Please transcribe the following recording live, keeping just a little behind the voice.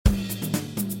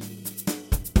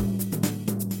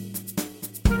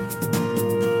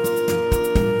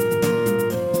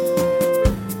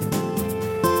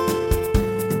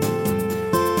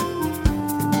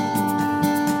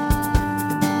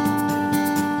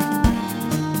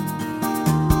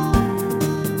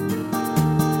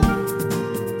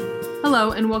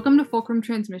Hello, and welcome to Fulcrum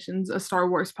Transmissions, a Star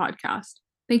Wars podcast.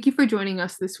 Thank you for joining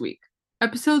us this week.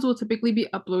 Episodes will typically be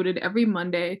uploaded every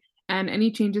Monday, and any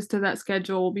changes to that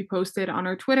schedule will be posted on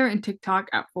our Twitter and TikTok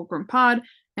at Fulcrum Pod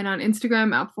and on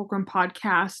Instagram at Fulcrum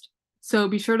Podcast. So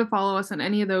be sure to follow us on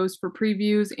any of those for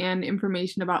previews and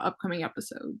information about upcoming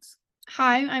episodes.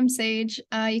 Hi, I'm Sage.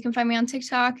 You can find me on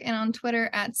TikTok and on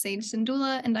Twitter at Sage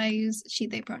Sindula, and I use she,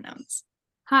 they pronouns.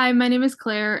 Hi, my name is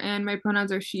Claire, and my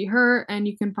pronouns are she, her, and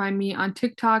you can find me on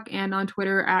TikTok and on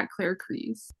Twitter at Claire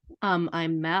Crees.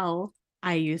 I'm Mel.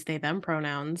 I use they, them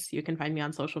pronouns. You can find me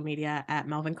on social media at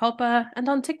Melvin Culpa and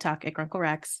on TikTok at Grunkle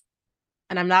Rex.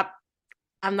 And I'm not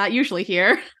usually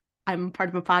here. I'm part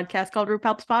of a podcast called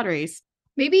RuPaul's Potteries.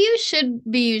 Maybe you should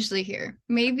be usually here.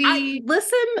 Maybe I'd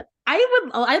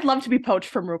love to be poached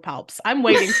from RuPaul's. I'm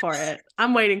waiting for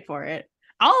it.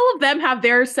 All of them have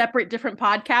their separate different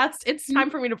podcasts. It's time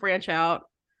for me to branch out.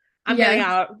 I'm getting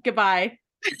out. Goodbye.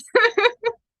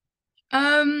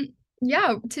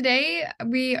 Yeah, today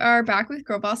we are back with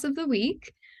Girl Boss of the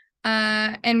Week.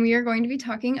 And we are going to be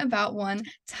talking about one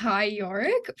Ty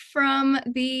Yorick from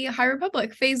the High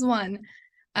Republic Phase 1.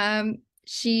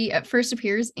 She at first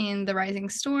appears in The Rising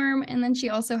Storm, and then she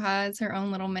also has her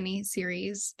own little mini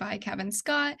series by Kevin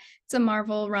Scott. It's a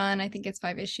Marvel run. I think it's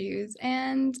 5 issues,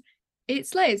 and it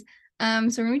slays. So we're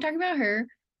gonna be talking about her.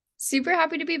 Super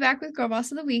happy to be back with Girl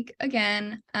Boss of the Week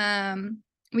again.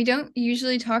 We don't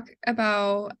usually talk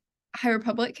about High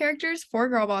Republic characters for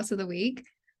Girl Boss of the Week,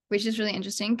 which is really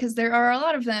interesting because there are a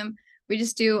lot of them. We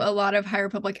just do a lot of High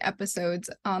Republic episodes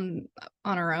on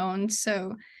our own,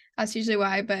 so that's usually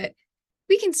why, but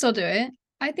we can still do it.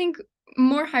 I think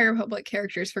more High Republic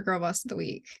characters for Girl Boss of the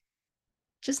Week.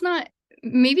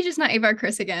 Maybe just not Avar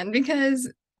Kriss again, because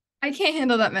I can't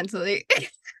handle that mentally.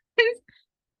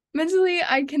 Mentally,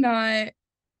 I cannot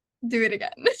do it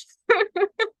again.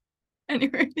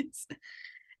 Anyways,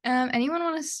 anyone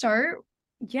want to start?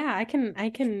 Yeah, I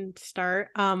can start.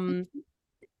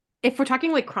 If we're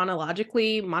talking like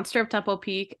chronologically, Monster of Temple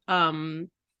Peak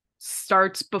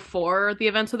starts before the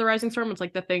events of the Rising Storm. It's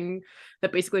like the thing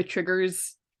that basically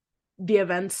triggers the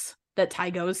events that Ty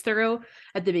goes through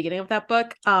at the beginning of that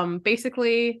book.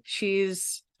 Basically,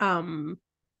 she's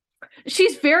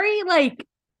very like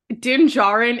Din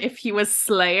Djarin if he was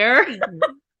Slayer.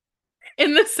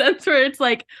 In the sense where it's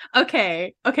like,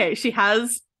 okay, she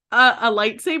has a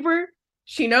lightsaber.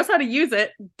 She knows how to use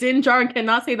it. Din Djarin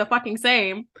cannot say the fucking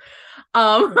same.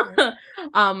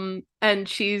 And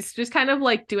she's just kind of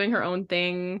like doing her own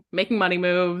thing, making money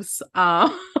moves.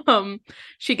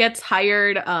 She gets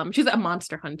hired. She's a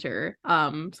monster hunter.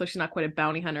 So she's not quite a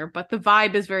bounty hunter, but the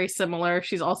vibe is very similar.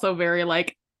 She's also very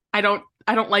like, I don't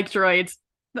like droids,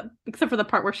 except for the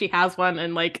part where she has one.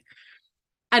 And like,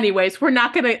 anyways, we're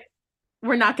not gonna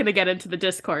get into the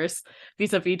discourse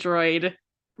vis-a-vis droid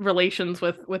relations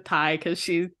with Ty because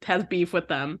she has beef with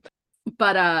them.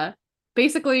 But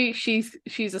basically she's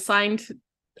assigned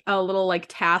a little like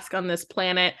task on this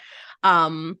planet,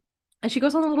 and she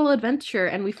goes on a little adventure,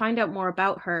 and we find out more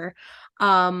about her.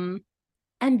 And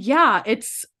yeah,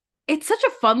 it's such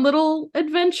a fun little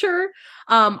adventure.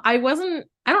 I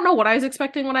don't know what I was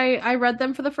expecting when I read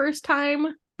them for the first time,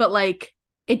 but like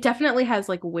it definitely has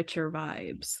like Witcher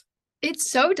vibes. It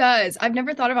so does. I've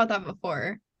never thought about that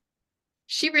before.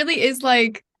 She really is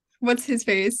like, what's his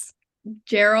face?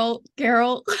 Gerald.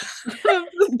 Gerald.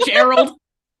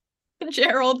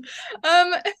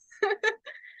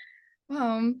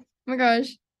 Oh my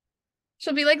gosh.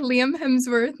 She'll be like Liam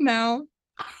Hemsworth now.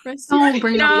 Don't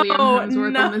bring up Liam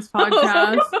Hemsworth on this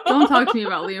podcast. Don't talk to me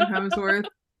about Liam Hemsworth.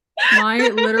 My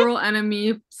literal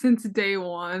enemy since day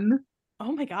one.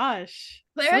 Oh my gosh.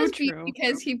 Claire has beef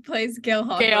because he plays Gale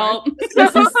Hawthorne. Gale.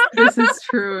 This is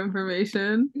true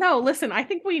information. No, listen, I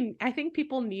think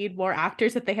people need more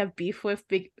actors that they have beef with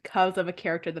because of a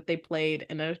character that they played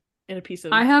in a piece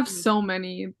of. I have so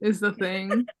many, is the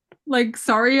thing. Like,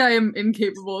 sorry, I am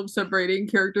incapable of separating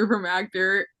character from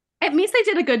actor. It means they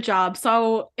did a good job,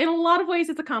 so in a lot of ways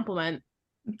it's a compliment.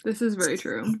 This is very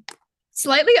true.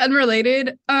 Slightly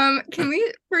unrelated. Can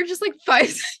we for just like 5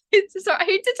 seconds? So I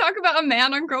hate to talk about a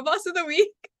man on Girl Boss of the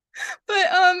Week, but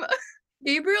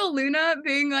Gabriel Luna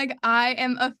being like, I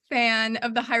am a fan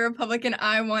of the High Republic and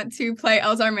I want to play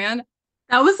Elzar Mann.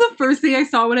 That was the first thing I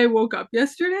saw when I woke up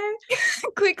yesterday.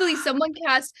 Quickly, someone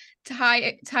cast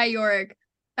Ty Yorick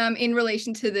in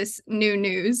relation to this new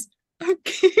news.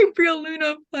 Gabriel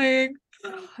Luna playing.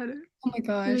 Oh my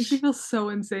gosh. She feels so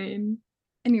insane.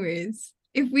 Anyways,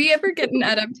 if we ever get an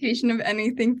adaptation of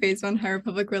anything Phase 1 High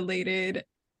Republic related,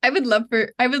 I would love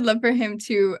for him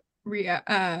to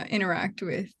interact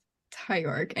with Ty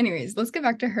York. Anyways, let's get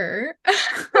back to her.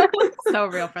 So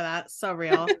real for that. So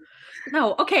real.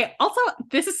 No, okay. Also,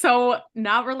 this is so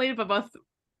not related, but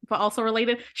also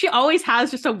related. She always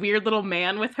has just a weird little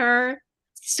man with her.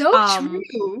 So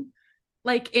true.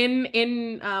 Like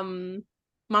in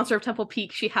Monster of Temple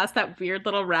Peak, she has that weird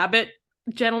little rabbit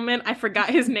gentleman. I forgot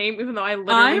his name, even though I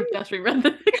literally just reread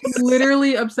this.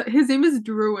 Literally obsessed. His name is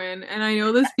Druin, and I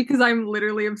know this because I'm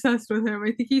literally obsessed with him.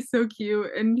 I think he's so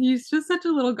cute, and he's just such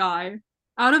a little guy.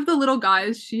 Out of the little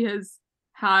guys she has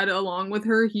had along with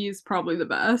her, he's probably the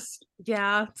best.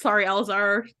 Yeah, sorry,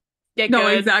 Elzar. Get No,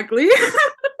 good. exactly.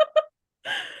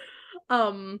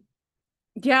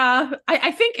 Yeah,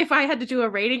 I think if I had to do a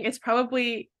rating, it's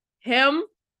probably him,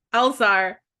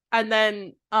 Elzar, and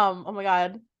then oh my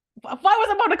god, why was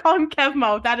I about to call him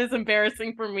Kevmo? That is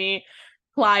embarrassing for me.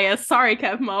 Clias, sorry,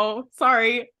 Kevmo.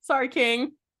 Sorry,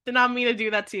 King. Did not mean to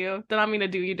do that to you. Did not mean to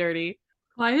do you dirty.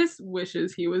 Clias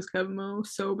wishes he was Kevmo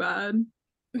so bad.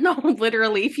 No,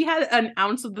 literally. If he had an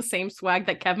ounce of the same swag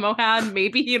that Kevmo had,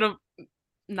 maybe he'd have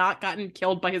not gotten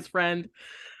killed by his friend.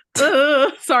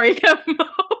 Sorry, Kevmo.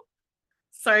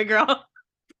 Sorry, girl.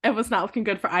 It was not looking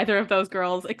good for either of those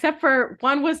girls, except for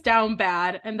one was down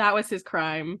bad, and that was his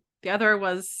crime. The other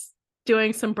was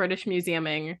doing some British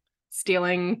museuming,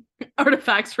 stealing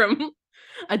artifacts from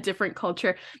a different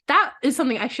culture. That is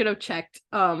something I should have checked,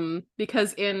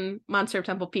 because in Monster of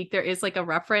Temple Peak, there is like a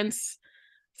reference,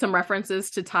 some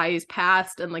references to Ty's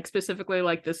past, and like specifically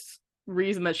like this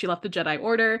reason that she left the Jedi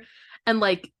Order. And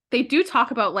like they do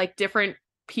talk about like different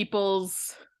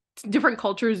people's, different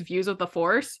cultures' views of the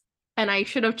Force. And I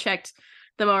should have checked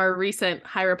the more recent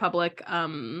High Republic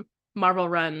Marvel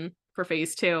run for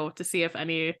Phase 2 to see if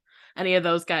any of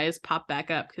those guys pop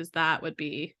back up, because that would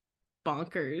be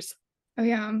bonkers. Oh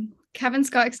yeah, Kevin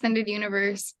Scott Extended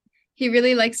Universe. He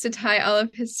really likes to tie all of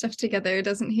his stuff together,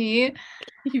 doesn't he?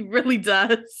 He really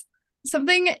does.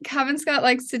 Something Kevin Scott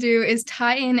likes to do is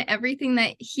tie in everything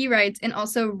that he writes and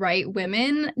also write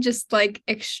women just like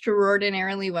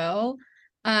extraordinarily well.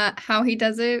 How he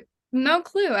does it, no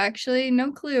clue, actually.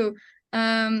 No clue.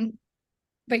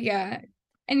 But yeah.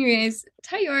 Anyways,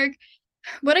 Ty York,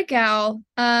 what a gal.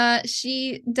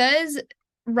 She does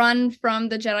run from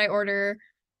the Jedi Order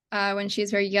when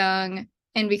she's very young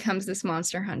and becomes this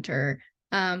monster hunter.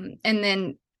 And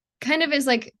then kind of is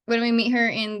like when we meet her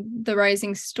in The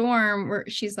Rising Storm, where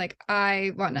she's like,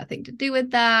 I want nothing to do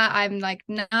with that. I'm like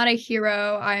not a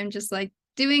hero. I'm just like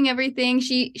doing everything.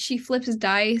 She flips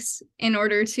dice in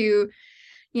order to,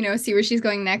 you know, see where she's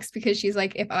going next, because she's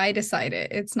like, if I decide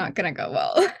it, it's not gonna go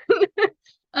well.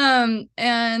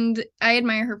 And I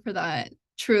admire her for that,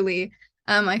 truly.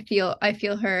 I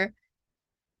feel her.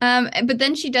 But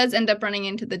then she does end up running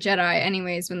into the Jedi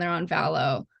anyways when they're on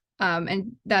Valo.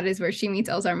 And that is where she meets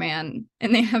Elzar Mann,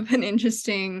 and they have an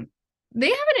interesting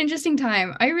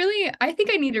time. I think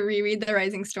I need to reread The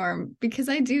Rising Storm, because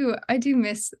I do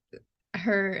miss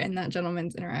her and that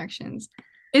gentleman's interactions.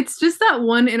 It's just that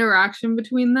one interaction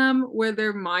between them where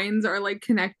their minds are like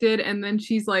connected, and then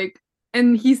she's like,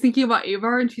 and he's thinking about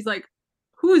Avar, and she's like,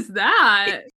 who's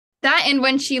that? That, and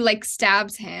when she like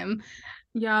stabs him.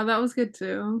 Yeah, that was good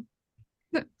too.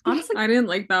 Honestly, I didn't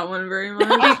like that one very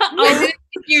much.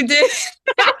 You did.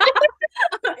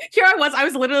 Here I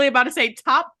was literally about to say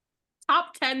top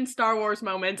 10 Star Wars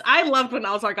moments. I loved when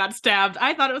Elzar got stabbed.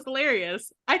 I thought it was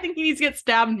hilarious. I think he needs to get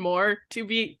stabbed more, to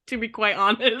be quite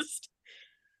honest.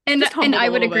 And I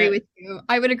would agree with you.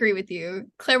 I would agree with you.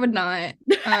 Claire would not.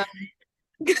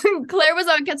 Claire was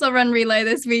on Kessel Run Relay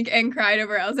this week and cried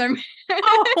over Elzar.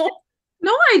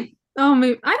 No, I don't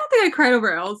think I cried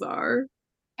over Elzar.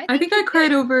 I think I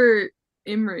cried over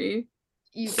Imri.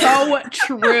 So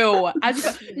true.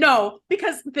 No,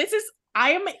 because this is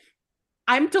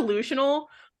I'm delusional,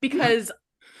 because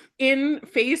in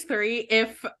Phase 3,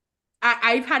 if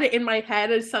I've had it in my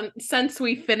head since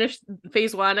we finished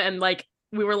Phase 1 and like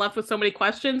we were left with so many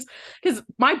questions, because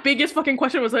my biggest fucking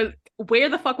question was like, where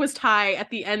the fuck was Ty at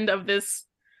the end of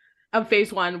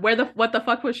Phase 1? What the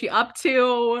fuck was she up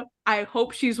to? I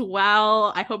hope she's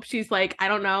well. I hope she's like, I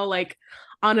don't know, like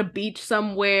on a beach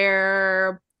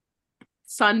somewhere,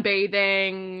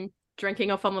 sunbathing,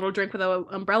 drinking a fun little drink with an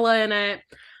umbrella in it.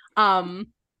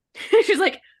 She's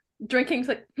like drinking,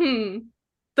 like, the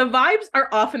vibes are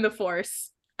off in the Force.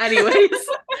 Anyways.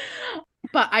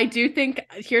 But I do think,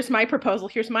 here's my proposal,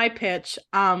 here's my pitch,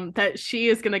 that she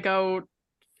is gonna go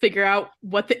figure out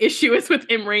what the issue is with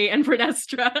Imri and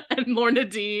Vernestra and Lorna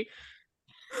D.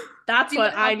 That's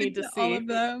what I need to see. All of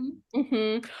them.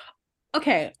 Mm-hmm.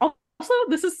 Okay. Also,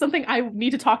 this is something I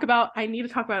need to talk about. I need to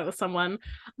talk about it with someone.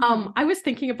 I was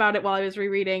thinking about it while I was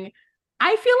rereading.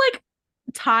 I feel like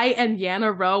Ty and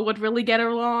Yana Rowe would really get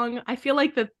along. I feel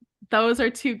like that those are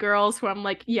two girls who I'm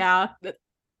like, yeah,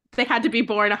 they had to be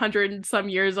born 100 and some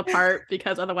years apart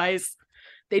because otherwise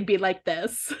they'd be like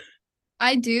this.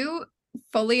 I do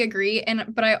fully agree,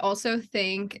 but I also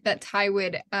think that Ty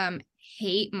would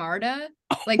hate Marta,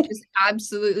 like just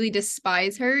absolutely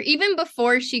despise her, even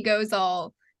before she goes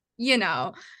all,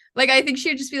 like I think she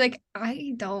would just be like,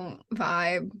 I don't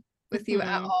vibe with you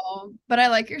at all, but I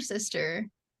like your sister.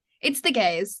 It's the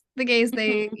gays. The gays,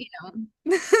 they,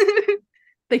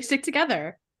 They stick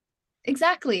together.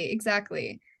 Exactly.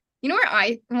 You know where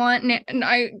I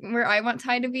want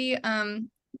Ty to be?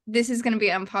 This is gonna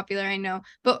be unpopular, I know,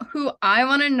 but who I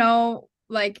want to know,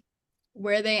 like,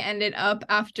 where they ended up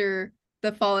after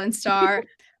the Fallen Star.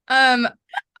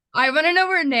 I want to know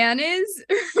where Nan is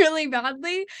really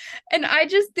badly, and I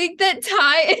just think that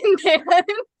Ty and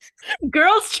Nan,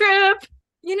 girls trip.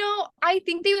 I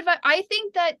think they would. I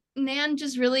think that Nan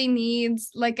just really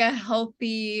needs like a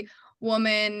healthy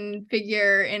woman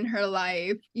figure in her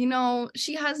life.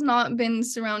 She has not been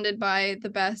surrounded by the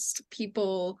best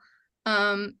people.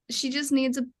 She just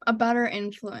needs a better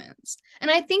influence.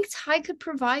 And I think Ty could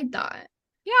provide that.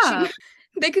 Yeah.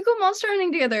 They could go monster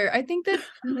hunting together. I think that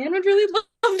Nan would really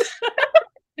love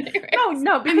that.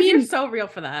 No, because you're so real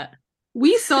for that.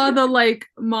 We saw the like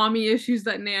mommy issues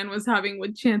that Nan was having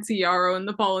with Chancey Yarrow and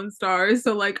the Fallen Stars,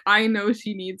 so like I know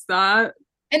she needs that.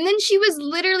 And then she was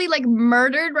literally like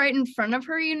murdered right in front of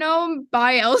her,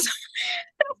 by Elsa.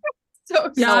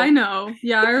 Yeah, I know.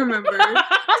 Yeah, I remember.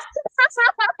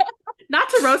 Not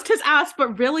to roast his ass,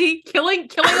 but really killing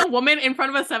a woman in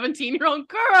front of a 17-year-old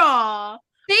girl.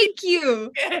 Thank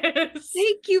you. Yes.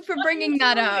 Thank you for bringing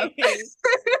that up.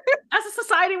 As a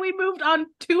society, we moved on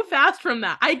too fast from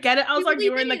that. I get it. I was like,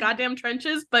 you were in the goddamn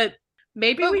trenches, but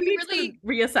maybe we need to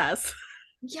reassess.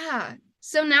 Yeah.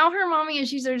 So now her mommy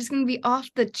issues are just going to be off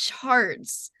the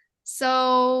charts.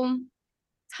 So,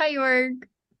 Ty York,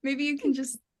 maybe you can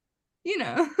just,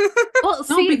 Well,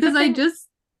 see, no, because I just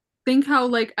think how,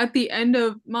 like, at the end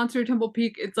of Monster Temple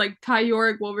Peak, it's like Ty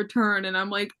York will return, and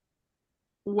I'm like,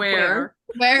 where?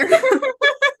 Where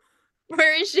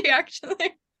is she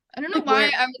actually? I don't know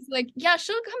why I was like, yeah,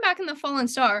 she'll come back in the Fallen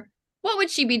Star. What would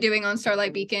she be doing on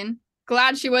Starlight Beacon?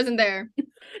 Glad she wasn't there.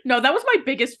 No, that was my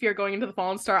biggest fear going into the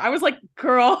Fallen Star. I was like,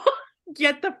 girl,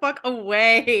 get the fuck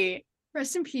away.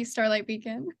 Rest in peace, Starlight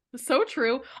Beacon. So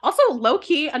true. Also,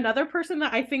 low-key, another person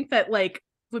that I think that like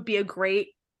would be a great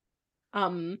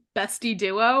bestie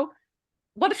duo.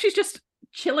 What if she's just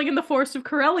chilling in the forest of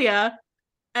Corellia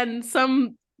and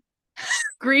some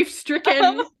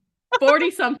grief-stricken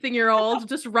 40-something-year-old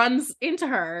just runs into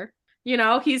her?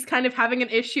 He's kind of having an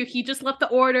issue. He just left the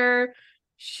order.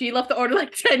 She left the order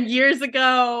like 10 years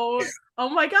ago. Oh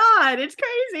my god, it's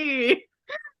crazy.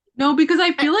 No, because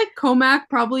I feel like Comac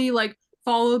probably like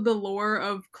followed the lore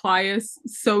of Clias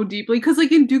so deeply. Because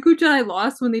like in Dooku Jedi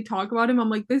Lost, when they talk about him, I'm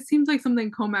like, this seems like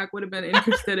something Comac would have been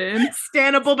interested in.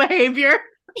 Standable behavior.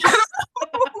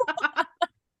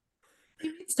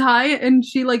 It's Ty, and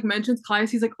she like mentions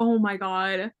Clias. He's like, oh my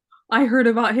god, I heard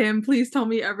about him. Please tell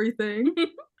me everything.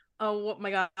 Oh my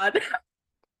god.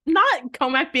 Not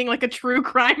Comac being like a true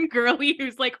crime girly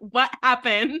who's like, what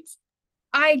happened?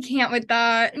 I can't with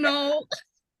that. No.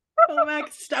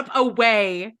 Comac, step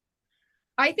away.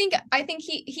 I think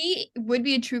he would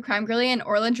be a true crime girly, and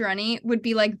Orla Jareni would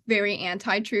be like very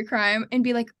anti-true crime and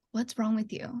be like, what's wrong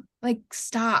with you? Like,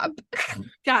 stop.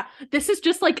 Yeah, this is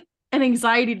just like an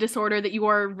anxiety disorder that you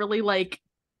are really like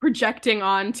projecting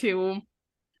onto.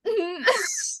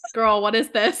 Girl, what is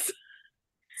this?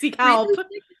 Seek help.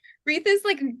 Reith is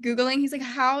like Googling. He's like,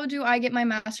 how do I get my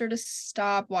master to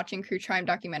stop watching true crime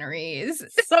documentaries?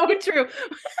 So true.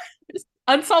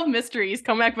 Unsolved mysteries,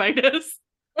 Comac Vitus.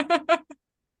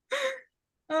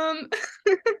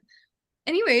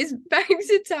 Anyways, back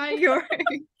to Ty York.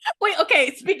 Wait,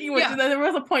 okay, speaking of which, there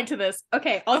was a point to this.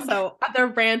 Okay, also, other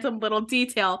random little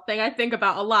detail thing I think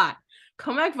about a lot.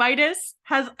 Comac Vitus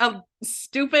has a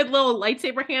stupid little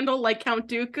lightsaber handle like Count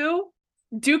Dooku.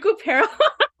 Dooku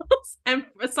parallels and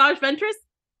Asajj Ventress,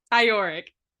 Ty York.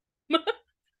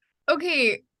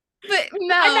 Okay, but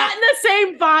Mel, not in the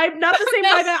same vibe, not the same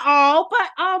vibe at all, but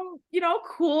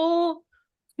cool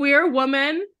queer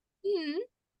woman,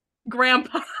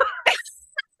 grandpa,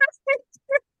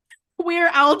 queer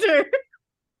elder.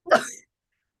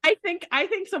 I think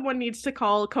someone needs to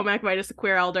call Comac Vitus a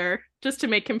queer elder just to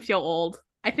make him feel old.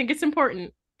 I think it's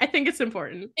important.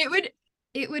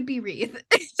 It would be Reith.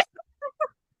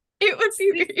 It would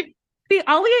be Reith. See,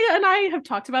 Alia and I have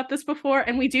talked about this before,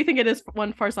 and we do think it is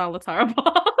one Farzal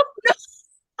Latarabal.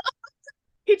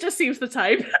 He just seems the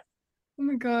type. Oh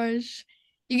my gosh.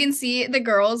 You can see the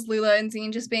girls, Lula and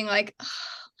Zine, just being like, oh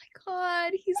my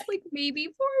god, he's like maybe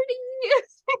 40.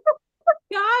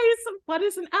 Guys, what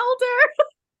is an elder?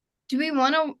 Do we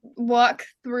want to walk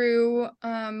through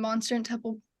Monster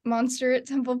at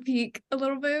Temple Peak a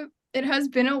little bit? It has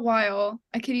been a while.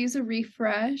 I could use a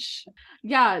refresh.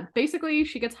 Yeah, basically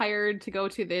she gets hired to go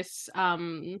to this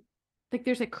like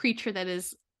there's a creature that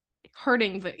is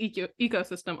hurting the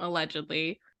ecosystem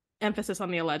allegedly. Emphasis on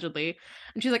the allegedly.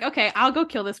 And she's like, okay, I'll go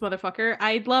kill this motherfucker.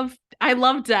 I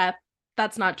love death.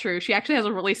 That's not true. She actually has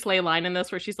a really slay line in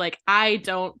this where she's like, I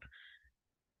don't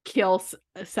kill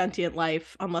a sentient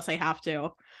life unless I have to.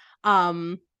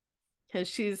 Because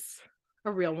she's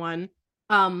a real one.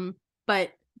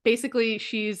 But basically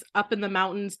she's up in the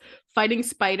mountains fighting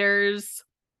spiders,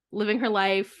 living her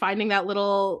life, finding that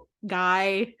little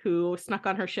guy who snuck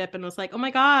on her ship and was like, oh my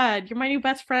god, you're my new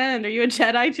best friend, are you a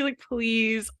Jedi? She's like,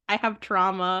 please, I have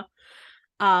trauma.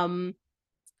 And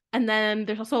then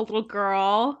there's also a little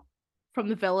girl from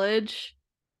the village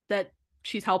that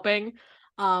she's helping,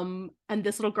 and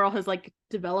this little girl has like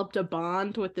developed a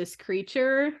bond with this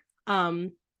creature,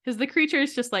 because the creature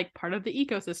is just like part of the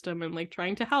ecosystem and like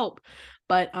trying to help,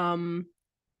 but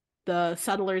the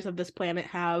settlers of this planet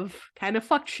have kind of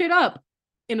fucked shit up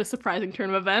in a surprising turn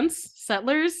of events.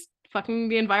 Settlers fucking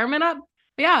the environment up.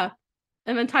 But yeah.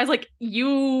 And then Ty's like,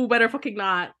 you better fucking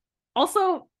not.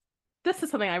 Also, this is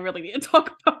something I really need to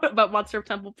talk about Monster of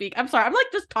Temple Peak. I'm sorry, I'm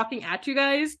like just talking at you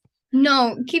guys.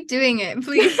 No, keep doing it,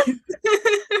 please.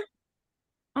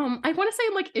 I want to say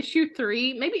in like issue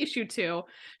 3, maybe issue 2,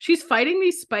 she's fighting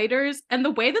these spiders, and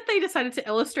the way that they decided to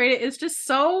illustrate it is just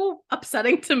so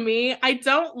upsetting to me. I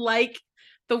don't like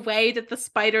the way that the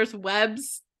spiders'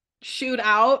 webs shoot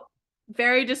out.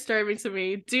 Very disturbing to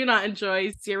me. Do not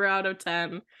enjoy. 0 out of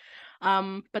 10.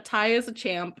 But Ty is a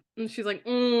champ, and she's like,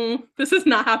 this is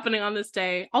not happening on this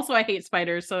day. Also, I hate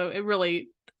spiders, so it really,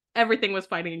 everything was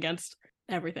fighting against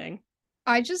everything.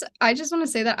 I just want to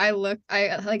say that I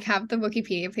like have the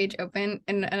Wikipedia page open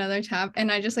in another tab,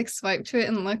 and I just like swiped to it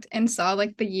and looked and saw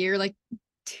like the year like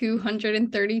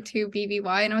 232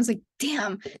 BBY, and I was like,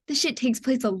 damn, this shit takes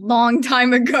place a long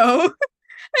time ago.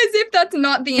 As if that's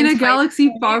not the in a entire galaxy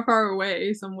thing. far, far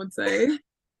away, some would say.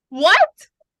 What?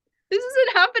 This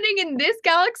isn't happening in this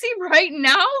galaxy right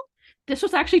now? This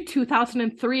was actually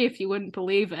 2003, if you wouldn't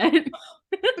believe it.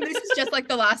 This is just like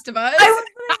The Last of Us. I was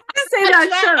gonna say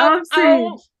that. Shut up,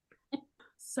 Sage.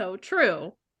 So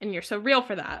true, and you're so real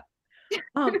for that.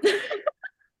 The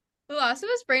Last of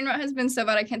Us brain rot has been so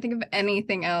bad I can't think of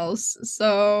anything else.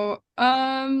 So,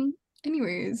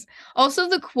 anyways. Also,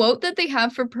 the quote that they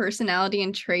have for personality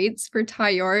and traits for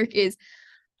Ty York is,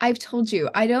 I've told you,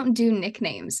 I don't do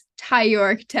nicknames. Ty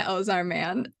York tells our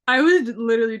man. I was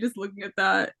literally just looking at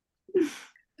that.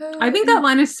 I think that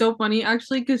line is so funny,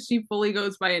 actually, because she fully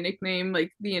goes by a nickname,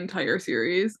 like, the entire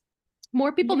series.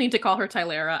 More people need to call her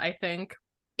Tylera, I think.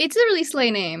 It's a really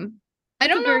slay name. I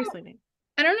don't know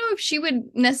if she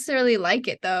would necessarily like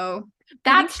it, though.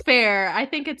 That's fair. I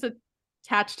think it's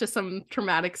attached to some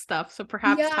traumatic stuff, so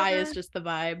perhaps Ty is just the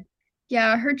vibe.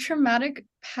 Yeah, her traumatic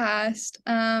past.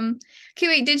 Okay,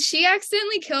 wait, did she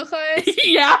accidentally kill Claes?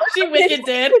 Yeah, she wicked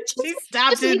did. She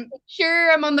stabbed him.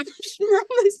 Sure, we're on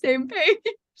the same page.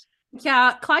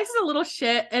 Yeah, Claes is a little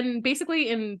shit, and basically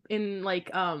in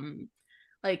oh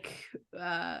my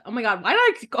god, why did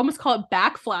I almost call it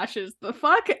backflashes? The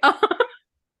fuck?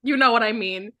 You know what I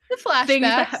mean. The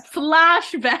flashbacks.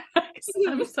 Flashbacks.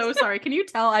 I'm so sorry. Can you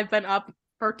tell I've been up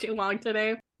for too long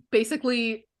today?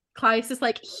 Basically, Claes is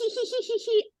like,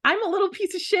 he, I'm a little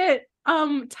piece of shit.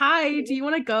 Ty, do you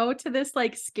want to go to this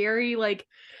like scary like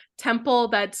temple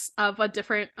that's of a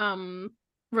different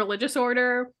religious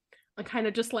order and kind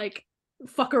of just like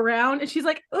fuck around? And she's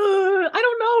like, I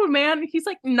don't know, man. He's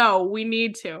like, no, we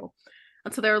need to.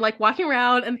 And so they're like walking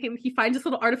around, and he finds this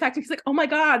little artifact, and he's like, oh my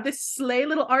god, this slay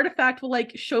little artifact will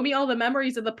like show me all the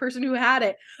memories of the person who had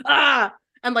it.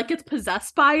 And like gets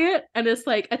possessed by it and is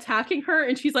like attacking her,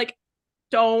 and she's like,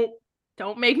 don't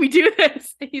make me do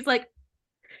this. And he's like,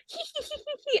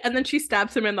 and then she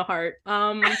stabs him in the heart.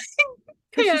 Because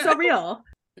she's so real.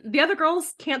 The other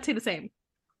girls can't say the same.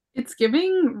 It's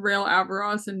giving Rail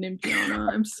Averos and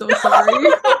Nymphiona. I'm so sorry.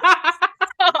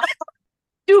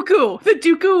 Dooku. The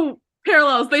Dooku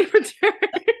parallels, they return.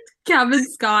 Cavan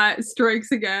Scott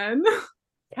strikes again.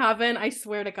 Cavan, I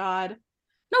swear to God.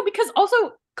 No, because also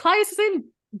Claes is in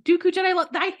Dooku Jedi.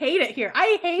 I hate it here.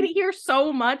 I hate it here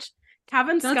so much.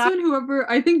 Cavan Scott. That's when whoever,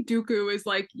 I think Dooku is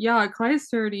like, yeah, Claes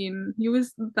 13. He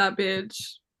was that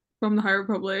bitch from the High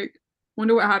Republic.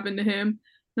 Wonder what happened to him.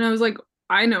 And I was like,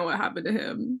 I know what happened to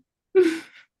him.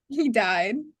 He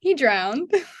died. He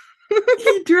drowned.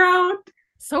 He drowned.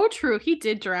 So true. He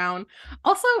did drown.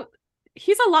 Also,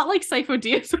 he's a lot like Sifo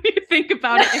Dyas when you think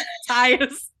about it. Ty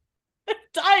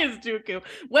is Dooku.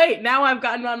 Wait, now I've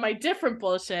gotten on my different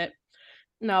bullshit.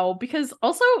 No, because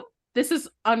also this is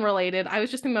unrelated. I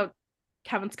was just thinking about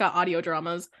Kevin Scott audio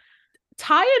dramas.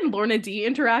 Ty and Lorna D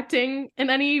interacting in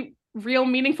any real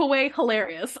meaningful way,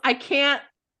 hilarious. I can't.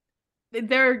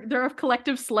 Their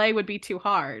collective slay would be too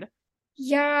hard.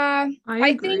 Yeah, I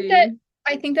agree.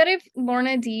 I think that if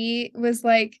Lorna D was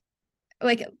like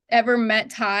ever met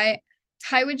Ty,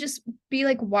 Ty would just be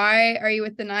like, "Why are you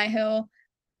with the Nihil?"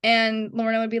 And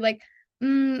Lorna would be like, I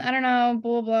don't know,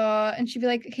 blah, blah. And she'd be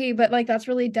like, okay, but like, that's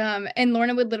really dumb. And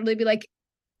Lorna would literally be like,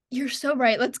 you're so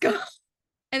right. Let's go.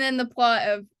 And then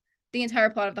the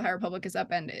entire plot of the High Republic is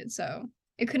upended. So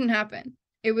it couldn't happen.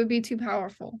 It would be too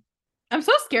powerful. I'm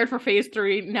so scared for phase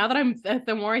 3 now that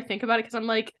the more I think about it, because I'm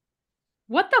like,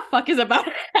 what the fuck is about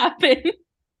to happen?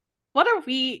 What are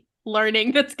we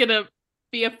learning that's gonna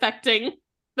be affecting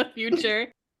the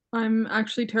future? I'm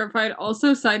actually terrified.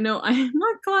 Also, side note, I am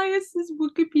on Caius's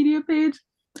Wikipedia page,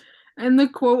 and the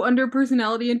quote under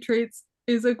personality and traits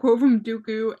is a quote from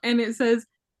Dooku, and it says,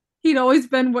 he'd always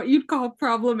been what you'd call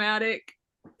problematic.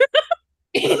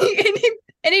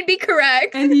 And he'd be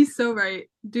correct. And he's so right.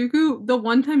 Dooku, the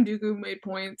one time Dooku made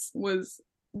points was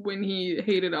when he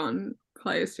hated on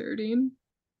Caius Saradine.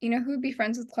 You know who would be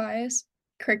friends with Caius?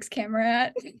 Crix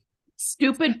Camerat.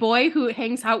 Stupid boy who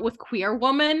hangs out with queer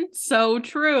woman. So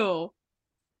true.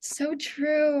 So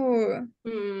true.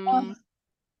 Mm,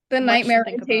 the much nightmare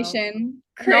to think rotation.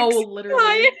 no,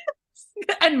 literally.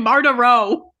 And Marta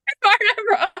Rowe. Marta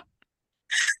Rowe.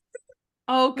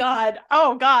 Oh god.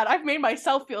 I've made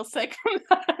myself feel sick from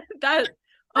that.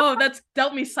 That's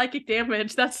dealt me psychic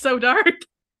damage. That's so dark.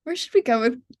 Where should we go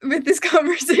with this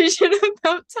conversation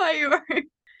about Ty York?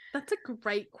 That's a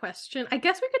great question. I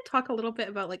guess we could talk a little bit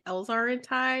about like Elzar and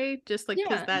Ty, just like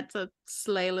because that's a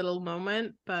slay little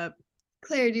moment. But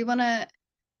Claire, do you want to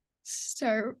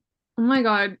start? Oh my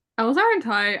god, Elzar and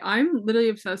Ty, I'm literally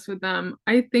obsessed with them.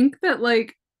 I think that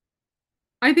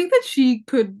she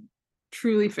could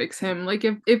truly fix him. Like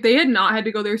if they had not had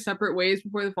to go their separate ways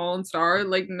before the Fallen Star,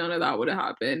 like none of that would have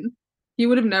happened. He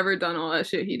would have never done all that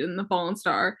shit he did in the Fallen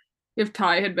Star if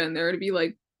Ty had been there to be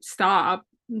like, stop,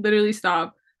 literally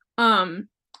stop.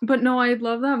 But no, I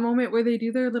love that moment where they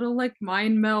do their little like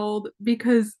mind meld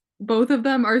because both of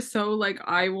them are so like,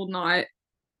 I will not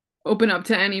open up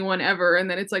to anyone ever, and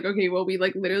then it's like, okay, well, we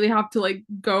like literally have to like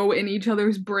go in each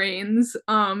other's brains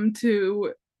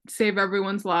to save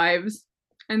everyone's lives,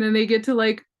 and then they get to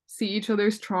like see each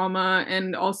other's trauma,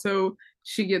 and also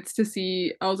she gets to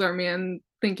see Elzar Mann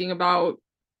thinking about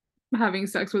having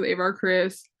sex with Avar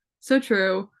Kriss. So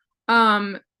true.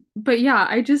 But yeah,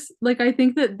 I just like, I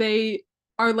think that they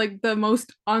are like the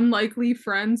most unlikely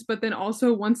friends, but then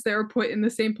also once they're put in the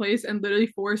same place and literally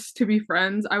forced to be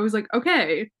friends, I was like,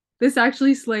 okay, this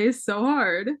actually slays so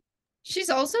hard. She's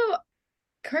also,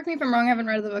 correct me if I'm wrong, I haven't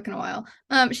read the book in a while.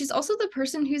 She's also the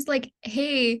person who's like,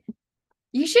 hey,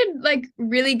 you should like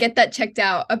really get that checked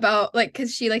out about like,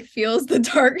 because she like feels the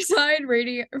dark side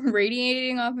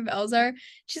radiating off of Elzar.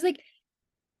 She's like,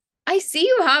 I see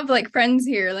you have like friends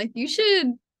here, like you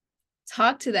should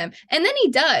talk to them. And then he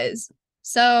does.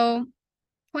 So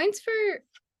points for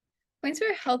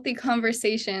healthy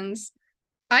conversations.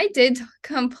 I did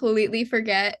completely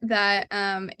forget that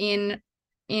in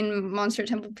Monster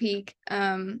Temple Peak,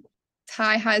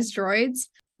 Ty has droids.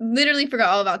 Literally forgot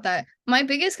all about that. My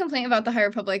biggest complaint about the High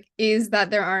Republic is that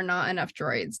there are not enough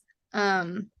droids.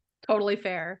 Totally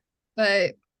fair.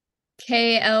 But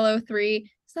KL03,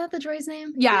 is that the droid's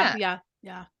name? Yeah.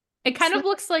 It kind of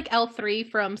looks like L3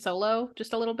 from Solo,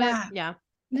 just a little bit. Yeah.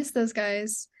 Miss those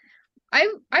guys. I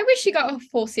wish she got a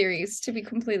full series, to be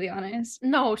completely honest.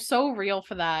 No, so real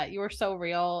for that. You were so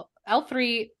real.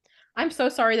 L3, I'm so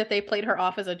sorry that they played her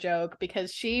off as a joke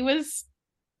because she was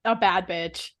a bad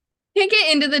bitch. Can't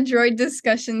get into the droid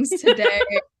discussions today.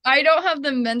 I don't have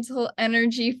the mental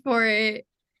energy for it.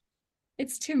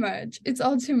 It's too much. It's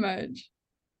all too much.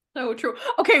 So true.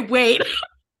 Okay, wait.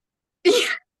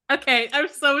 Okay, I'm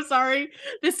so sorry.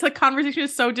 This conversation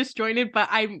is so disjointed, but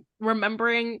I'm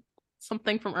remembering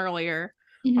something from earlier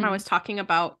when I was talking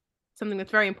about something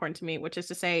that's very important to me, which is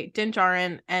to say Din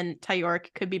Djarin and Ty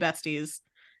York could be besties.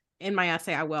 In my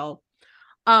essay, I will.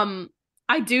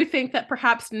 I do think that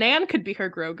perhaps Nan could be her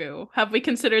Grogu. Have we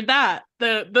considered that?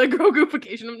 The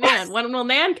Groguification of Nan. When will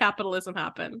Nan capitalism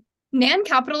happen? Nan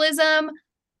capitalism,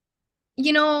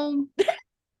 you know,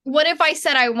 what if I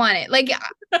said I want it? Like,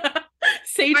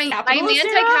 Sage I'm capitalist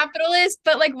anti-capitalist,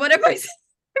 but like, what if I said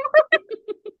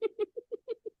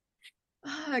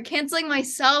canceling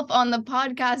myself on the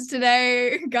podcast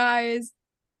today, guys.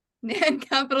 Nan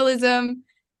capitalism.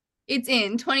 It's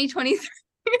in 2023.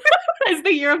 It's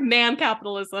the year of Nan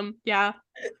capitalism. Yeah,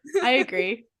 I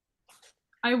agree.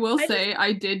 I will say,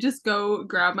 I did just go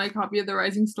grab my copy of The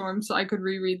Rising Storm so I could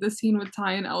reread the scene with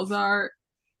Ty and Elzar.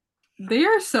 They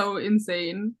are so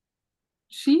insane.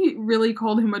 She really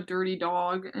called him a dirty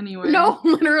dog anyway. No,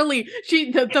 literally.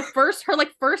 The first her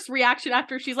first reaction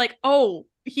after she's like, "Oh,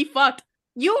 he fucked.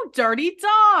 You dirty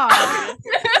dog."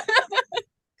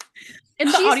 In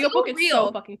the She's audiobook, so it's real.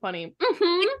 so fucking funny.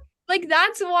 Mhm. Like,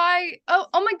 that's why. Oh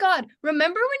my God.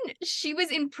 Remember when she was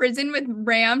in prison with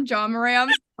Ram, John Ram?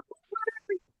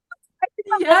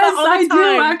 Yes, all the I do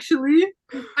time. actually.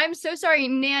 I'm so sorry,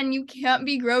 Nan, you can't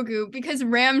be Grogu because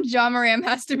Ram Jamaram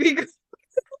has to be Grogu.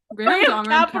 Ram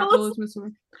capitalism is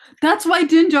so- That's why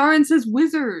Din Djarin says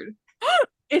wizard.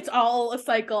 It's all a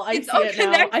cycle. I It's see all it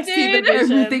now. I see the connected.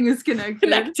 vision. Everything is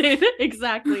connected.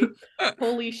 Exactly.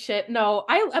 Holy shit. No,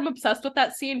 I'm obsessed with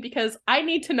that scene because I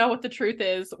need to know what the truth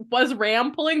is. Was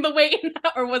Ram pulling the weight in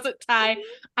that, or was it Ty?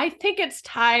 I think it's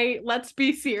Ty. Let's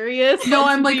be serious. No,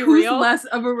 Let's I'm like, be who's real. less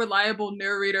of a reliable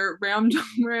narrator, Ram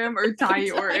Ram or Ty Exactly.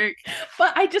 Yorick?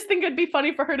 But I just think it'd be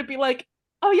funny for her to be like,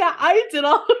 oh yeah, I did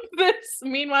all of this.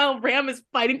 Meanwhile, Ram is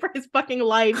fighting for his fucking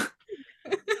life.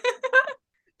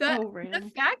 The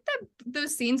Ram. fact that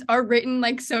those scenes are written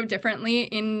like so differently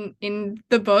in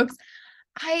the books,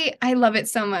 I love it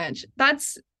so much.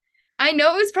 I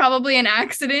know it was probably an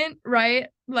accident, right?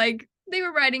 Like they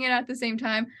were writing it at the same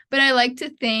time, but I like to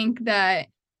think that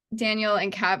Daniel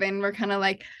and Cavan were kind of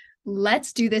like,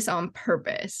 let's do this on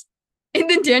purpose. And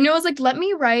then Daniel was like, let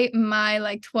me write my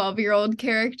 12-year-old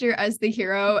character as the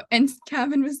hero. And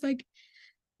Cavan was like,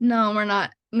 no, we're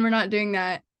not doing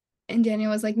that. And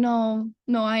Daniel was like, no,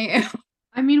 I am.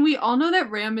 I mean, we all know that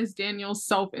Ram is Daniel's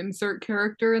self-insert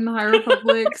character in the High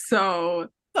Republic, so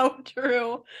So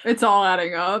true. it's all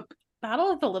adding up.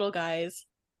 Battle of the Little Guys.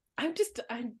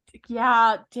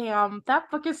 Yeah, damn.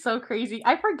 That book is so crazy.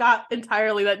 I forgot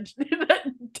entirely that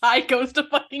Ty goes to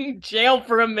fucking jail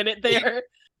for a minute there.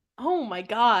 Oh my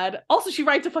god. Also, she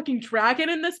rides a fucking dragon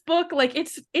in this book.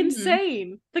 It's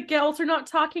insane. The gals are not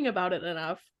talking about it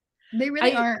enough. They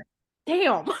really aren't.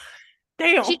 Damn.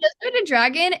 Damn. She does ride a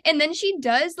dragon, and then she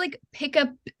does pick up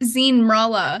Zine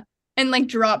Mrala and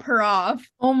drop her off.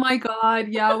 Oh my god,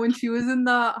 yeah, when she was in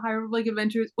the High Republic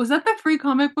Adventures. Was that the free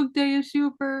comic book day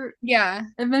issue for Yeah.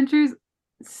 Adventures?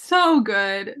 So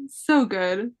good. So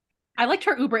good. I liked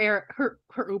her Uber era, her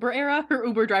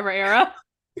Uber driver era.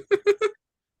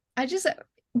 I just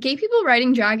gay people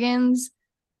riding dragons.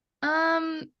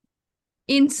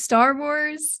 In Star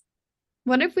Wars,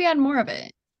 what if we had more of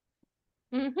it?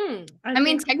 Mm-hmm. I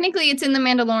mean, technically, it's in The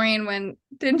Mandalorian when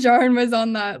Din Djarin was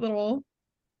on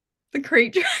the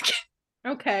crate dragon.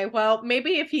 Okay, well,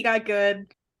 maybe if he got good.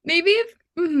 Maybe if,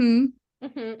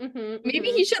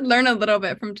 maybe he should learn a little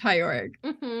bit from Ty Yorick.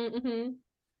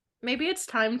 Maybe it's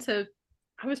time to.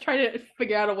 I was trying to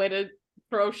figure out a way to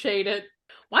throw shade at.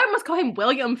 Why I must call him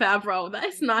William Favreau?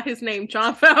 That's not his name,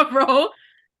 Jon Favreau.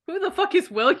 Who the fuck is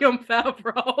William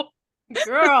Favreau?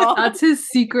 Girl. That's his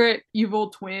secret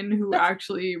evil twin who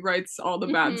actually writes all the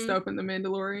bad stuff in The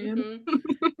Mandalorian.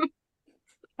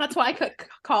 That's why I could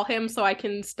call him so I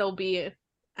can still be,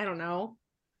 I don't know,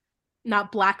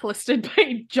 not blacklisted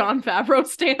by Jon Favreau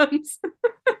stans.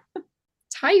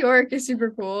 Ty Yorick is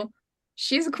super cool.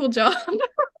 She has a cool job.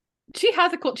 She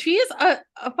is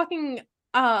a fucking,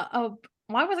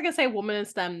 why was I gonna say woman in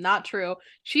STEM? Not true.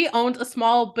 She owns a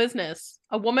small business.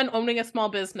 A woman owning a small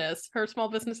business. Her small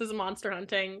business is monster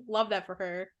hunting. Love that for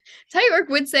her. Ty Yorick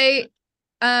would say,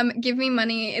 give me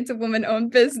money. It's a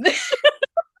woman-owned business.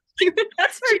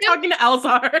 That's her talking to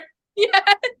Elzar.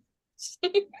 Yeah.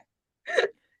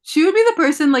 She would be the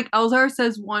person, Elzar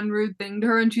says one rude thing to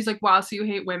her and she's like, wow, so you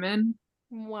hate women?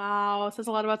 Wow, it says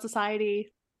a lot about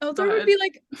society. Elzar would be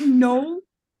like, no,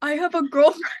 I have a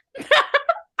girlfriend.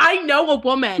 I know a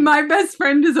woman. My best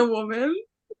friend is a woman.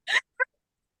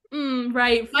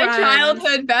 Right. My friend.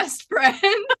 childhood best friend.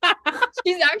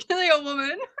 She's actually a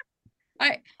woman.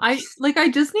 I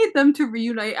just need them to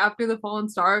reunite after the Fallen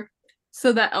Star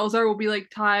so that Elzar will be like,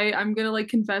 Ty, I'm gonna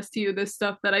confess to you this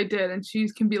stuff that I did, and she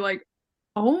can be like,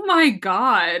 oh my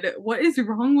god, what is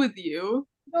wrong with you?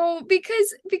 No,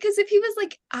 because if he was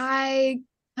like, I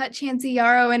cut Chansey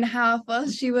Yarrow in half while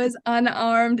she was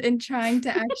unarmed and trying to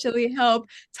actually help,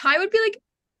 Ty would be like,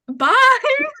 bye.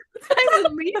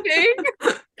 I'm leaving.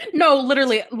 No,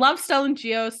 literally, love Stellan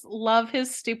Gios, love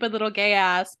his stupid little gay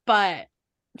ass, but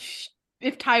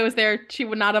if Ty was there, she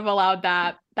would not have allowed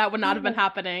that. That would not have been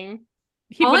happening.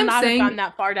 He would not have gone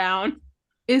that far down.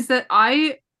 Is that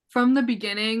I from the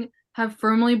beginning have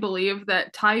firmly believed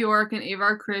that Ty York and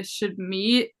Avar Chris should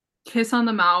meet, kiss on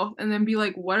the mouth, and then be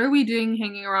like, what are we doing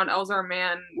hanging around Elzar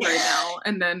Mann right now?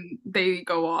 And then they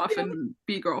go off and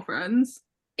be girlfriends.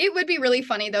 It would be really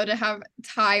funny though to have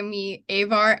Ty meet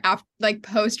Avar after like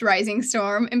post Rising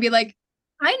Storm and be like,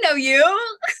 I know you.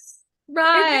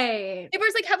 Right.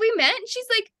 Avar's like, have we met? And she's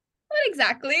like, not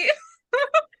exactly.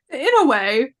 In a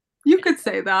way, you could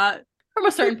say that. From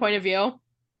a certain point of view.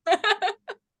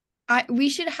 We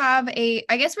should have I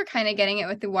guess we're kind of getting it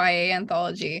with the YA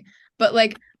anthology, but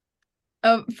like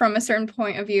from a certain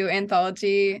point of view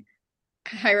anthology,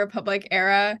 High Republic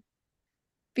era,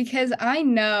 because I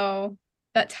know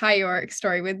that Ty York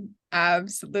story would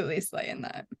absolutely slay in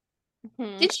that.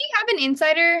 Mhm. Did she have an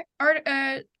insider art?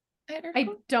 I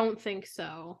don't think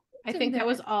so. I think that either.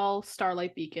 was all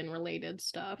Starlight Beacon related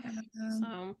stuff. Um,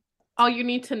 So all you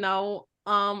need to know,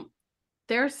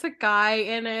 there's a guy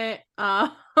in it,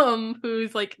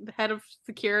 who's like the head of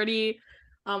security,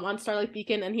 on Starlight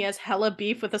Beacon, and he has hella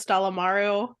beef with Estella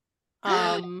Maru.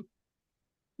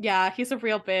 Yeah, he's a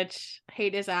real bitch.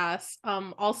 Hate his ass.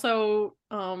 Also,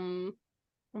 oh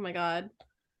my god.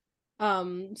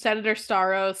 Senator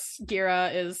Staros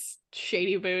Gira is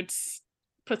Shady Boots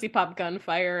Pussy Pop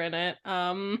Gunfire in it.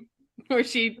 Where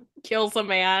she kills a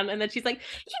man and then she's like,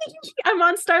 I'm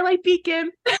on Starlight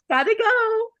Beacon. Gotta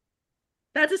go.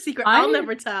 That's a secret I'll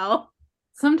never tell.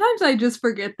 Sometimes I just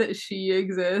forget that she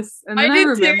exists. And then I did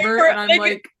remember too, and I'm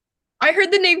like, I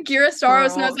heard the name Gira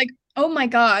Staros and I was girl. like, oh my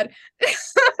god.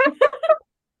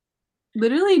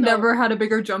 Literally No. never had a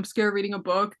bigger jump scare reading a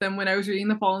book than when I was reading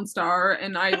The Fallen Star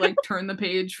and I like turned the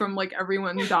page from like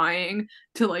everyone dying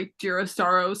to like Jira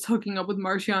Staros hooking up with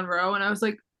Marcion Rowe and I was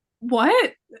like,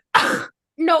 what?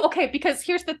 No, okay, because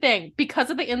here's the thing.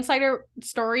 Because of the insider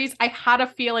stories, I had a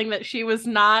feeling that she was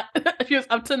not she was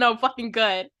up to no fucking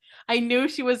good. I knew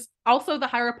she was also the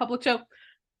High Republic show.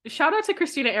 Shout out to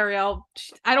Christina Ariel.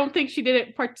 I don't think she did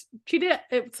it she did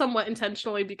it somewhat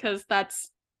intentionally because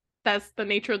that's the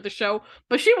nature of the show.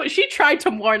 But she tried to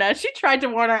warn us. She tried to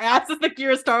warn our asses that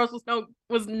Gira Staros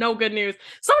was no good news.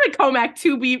 So did Comac,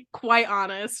 to be quite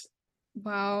honest.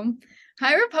 Wow.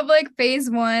 High Republic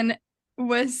Phase 1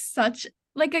 was such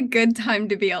like a good time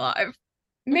to be alive.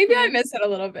 Maybe I miss it a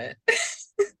little bit.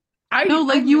 No,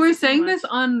 like you were saying this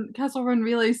on Castle Run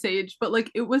Relay Stage, but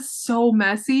like it was so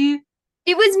messy.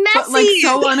 It was messy. But like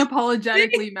so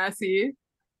unapologetically messy.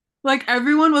 Like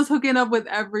everyone was hooking up with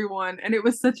everyone and it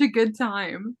was such a good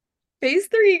time. Phase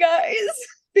 3, guys.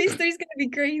 Phase 3 is gonna be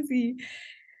crazy.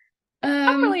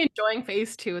 I'm really enjoying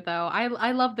Phase 2 though.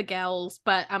 I love the gals,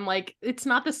 but I'm like, it's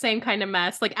not the same kind of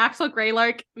mess. Like Axel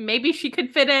Greylark, maybe she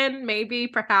could fit in, maybe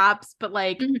perhaps, but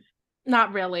like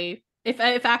not really. If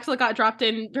Axel got dropped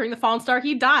in during the Fallen Star,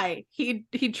 he'd die. He'd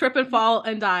trip and fall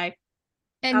and die.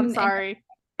 I'm sorry.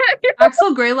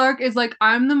 Axel Greylark is like,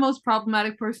 I'm the most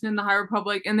problematic person in the High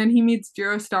Republic, and then he meets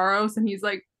Jiro Staros and he's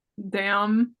like,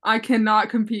 damn, I cannot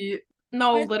compete.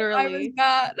 No, literally.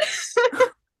 I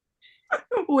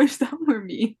Wish that were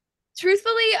me.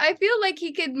 Truthfully, I feel like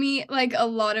he could meet like a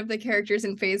lot of the characters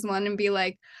in Phase 1 and be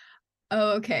like,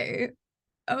 oh, okay,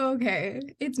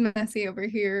 it's messy over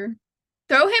here.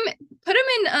 Put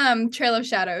him in Trail of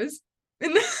Shadows.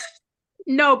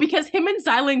 No, because him and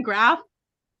Xylan Graf,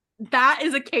 that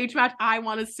is a cage match I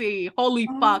want to see. Holy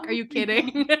fuck, are you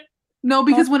kidding? No,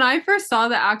 because when I first saw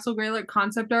the Axel Greylark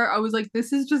concept art, I was like,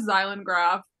 this is just Xylan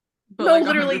Graf. But no, like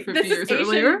literally, this is years Asian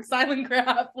earlier. Xylan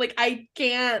Graf. Like, I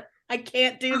can't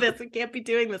do this. I can't be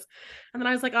doing this. And then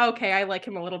I was like, oh, okay, I like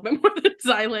him a little bit more than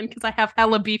Xylan because I have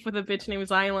hella beef with a bitch named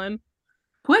Xylan.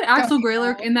 Put Axel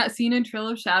Greylark in that scene in Trail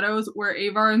of Shadows where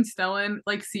Avar and Stellan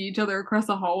like see each other across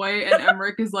the hallway and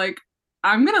Emmerich is like,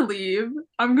 I'm gonna leave.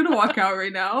 I'm gonna walk out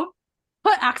right now.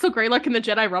 Put Axel Greylark in the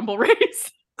Jedi Rumble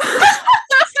race.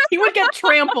 He would get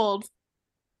trampled.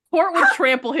 Port would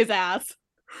trample his ass.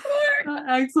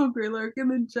 Axel Greylark in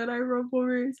the Jedi Rumble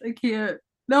race. I can't.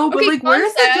 No, but Okay, like,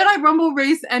 where's the Jedi Rumble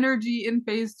race energy in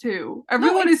Phase 2?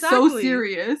 Everyone is so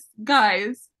serious,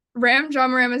 guys. Ram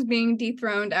Jomaram is being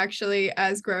dethroned actually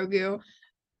as Grogu.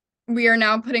 We are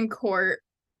now putting Court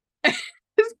as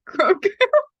Grogu.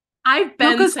 I've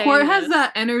been because saying Court this. has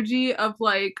that energy of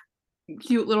like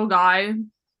cute little guy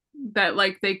that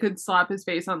like they could slap his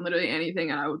face on literally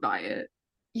anything and I would buy it.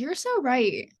 You're so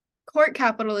right. Court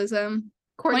capitalism.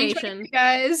 Coordination,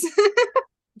 guys.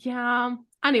 Yeah.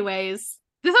 Anyways,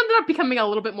 this ended up becoming a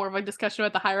little bit more of a discussion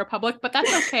about the High Republic, but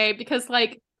that's okay because,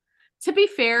 like, to be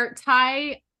fair,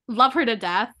 Ty, love her to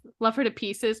death, love her to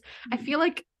pieces. I feel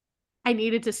like I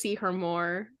needed to see her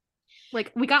more.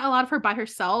 Like, we got a lot of her by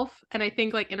herself, and I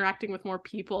think like interacting with more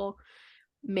people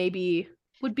maybe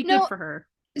would be good for her.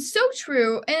 So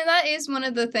true. And that is one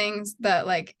of the things that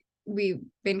like we've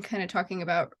been kind of talking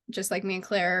about, just like me and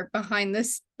Claire, behind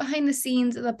the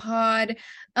scenes of the pod.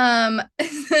 Um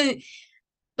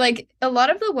like a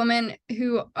lot of the women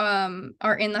who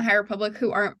are in the High Republic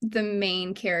who aren't the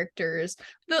main characters.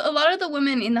 A lot of the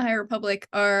women in the High Republic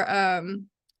are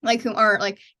like who aren't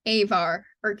like Avar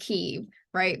or Kiev,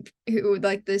 right? Who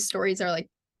like the stories are like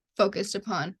focused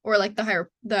upon, or like the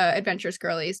adventurous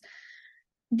girlies.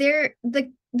 They're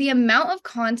the amount of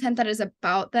content that is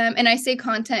about them, and I say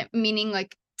content meaning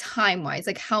like time wise,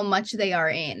 like how much they are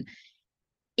in,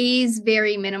 is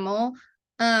very minimal.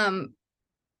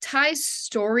 Ty's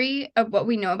story of what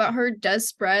we know about her does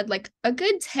spread like a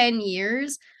good 10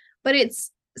 years, but it's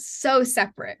so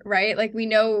separate, right? Like we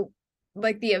know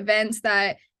like the events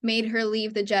that made her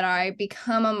leave the Jedi,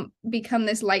 become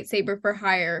this lightsaber for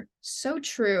hire. So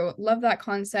true. Love that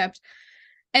concept.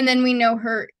 And then we know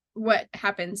her what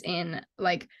happens in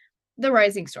like the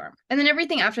Rising Storm. And then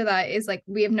everything after that is like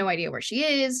we have no idea where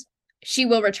she is. She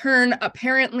will return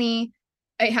apparently.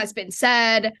 It has been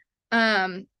said.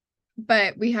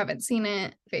 But we haven't seen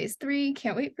it. Phase 3,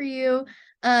 can't wait for you.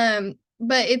 But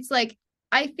it's like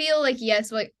I feel like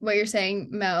yes, like what you're saying,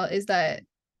 Mel, is that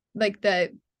like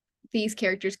these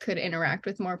characters could interact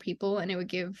with more people and it would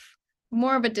give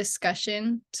more of a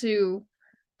discussion to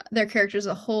their characters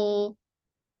as a whole,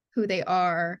 who they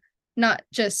are, not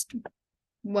just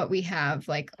what we have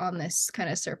like on this kind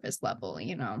of surface level,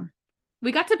 you know.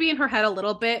 We got to be in her head a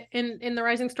little bit in the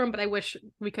Rising Storm, but I wish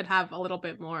we could have a little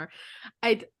bit more.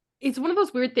 It's one of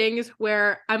those weird things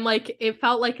where I'm like, it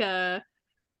felt like a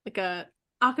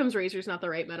Occam's razor is not the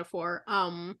right metaphor.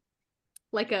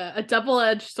 Like a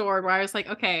double-edged sword where I was like,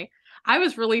 okay, I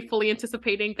was really fully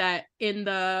anticipating that in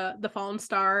the Fallen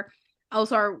Star,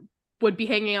 Elzar would be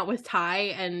hanging out with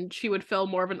Ty and she would fill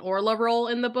more of an Orla role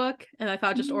in the book. And I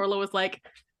thought just Orla was like,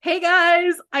 hey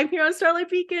guys, I'm here on Starlight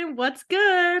Beacon, what's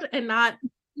good? And not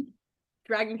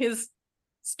dragging his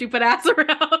stupid ass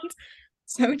around.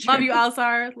 So true. Love you,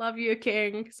 Elzar. Love you,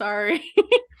 King. Sorry.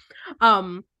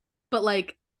 But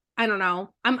like, I don't know.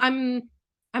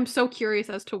 I'm so curious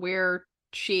as to where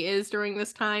she is during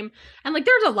this time. And like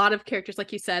there's a lot of characters,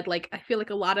 like you said, like I feel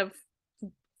like a lot of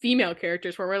female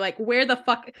characters where we're like, where the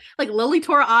fuck, like Lily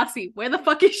Tora Asi, where the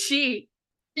fuck is she?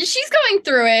 She's going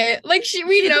through it. Like She's know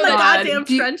in the that. goddamn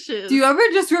trenches. Do you ever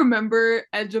just remember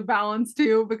Edge of Balance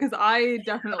too? Because I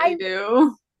definitely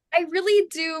do. I really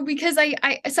do, because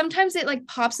I sometimes it like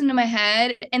pops into my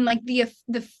head, and like the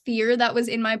fear that was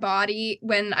in my body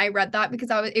when I read that, because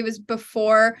it was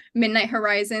before Midnight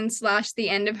Horizon / the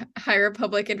end of High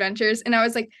Republic Adventures, and I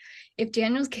was like, if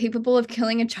Daniel's capable of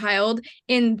killing a child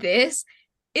in this,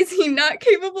 is he not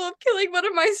capable of killing one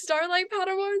of my Starlight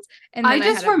Padawans? And I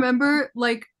just remember,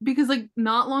 like, because, like,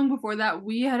 not long before that,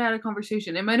 we had a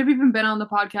conversation. It might have even been on the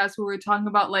podcast where we were talking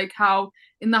about, like, how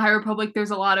in the High Republic,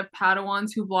 there's a lot of Padawans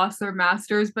who've lost their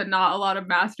masters, but not a lot of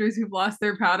masters who've lost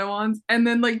their Padawans. And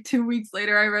then, like, 2 weeks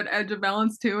later, I read Edge of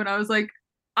Balance 2, and I was like,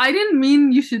 I didn't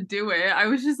mean you should do it. I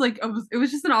was just, like, it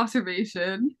was just an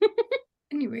observation.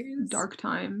 Anyways. Dark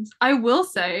times. I will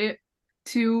say,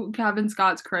 to Cavan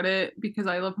Scott's credit, because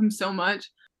I love him so much,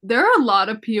 there are a lot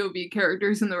of POV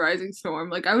characters in the Rising Storm.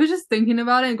 Like, I was just thinking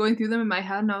about it and going through them in my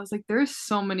head, and I was like, there's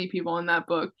so many people in that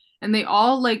book, and they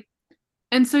all like,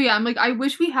 and so yeah, I'm like, I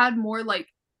wish we had more like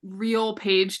real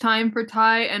page time for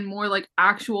Ty and more like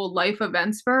actual life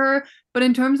events for her. But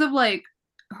in terms of like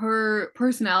her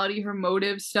personality, her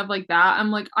motives, stuff like that,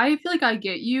 I'm like, I feel like I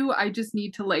get you. I just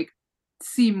need to like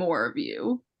see more of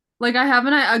you. Like, I have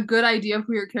a good idea of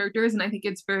who your character is, and I think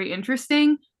it's very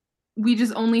interesting. We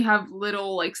just only have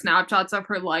little, like, snapshots of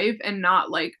her life and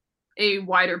not, like, a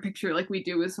wider picture like we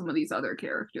do with some of these other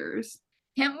characters.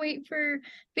 Can't wait for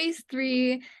phase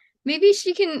 3. Maybe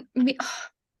she can be...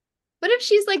 What if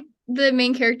she's, like, the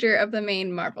main character of the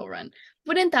main Marvel run?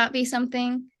 Wouldn't that be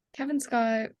something? Cavan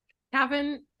Scott.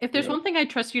 Cavan, if there's one thing I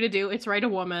trust you to do, it's write a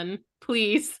woman.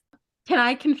 Please. Can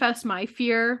I confess my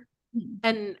fear?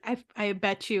 And I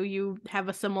bet you have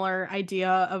a similar idea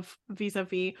of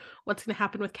vis-a-vis what's going to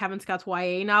happen with Cavan Scott's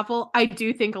YA novel. I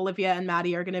do think Olivia and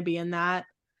Maddie are going to be in that,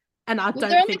 and I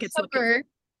don't think it's looking...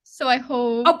 So I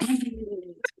hope. Oh,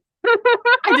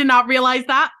 I did not realize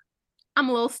that. I'm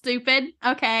a little stupid.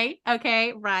 Okay,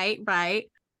 right.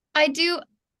 I do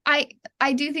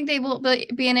think they will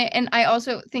be in it, and I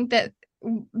also think that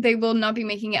they will not be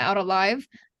making it out alive.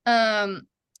 And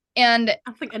I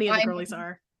don't think any of the girlies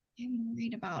are.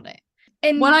 Read about it.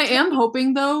 And what I am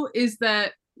hoping though is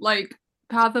that like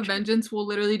Path of Vengeance will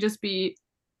literally just be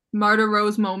Marta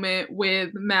Rose moment with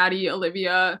Maddie,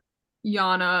 Olivia,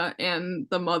 Yana, and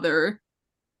the mother.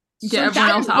 get everyone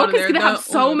else that out book of is there. gonna have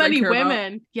the so only ones I many care about.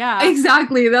 women. Yeah.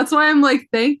 Exactly. That's why I'm like,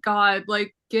 thank God.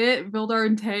 Like, get Vildar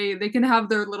and Tay. They can have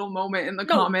their little moment in the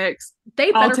No, comics.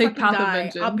 They I'll better take fucking Path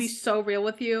of die. I'll be Vengeance. so real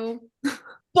with you.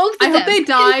 Both of I hope them. they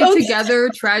die Both- together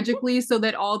tragically so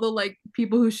that all the like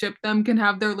people who ship them can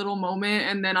have their little moment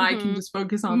and then I can Mhm. just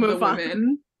focus on Move the on.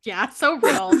 women. Yeah, so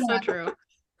real. So Yeah. true.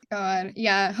 God,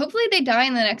 yeah. Hopefully they die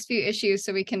in the next few issues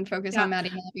so we can focus Yeah. on Maddie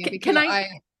and Olivia Can because I-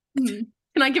 Mhm.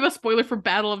 Can I give a spoiler for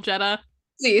Battle of Jeddah?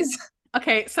 Please.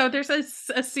 Okay, so there's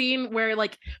a scene where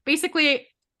like basically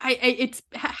it's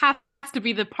has to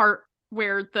be the part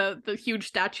where the huge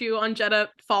statue on Jeddah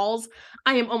falls.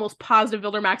 I am almost positive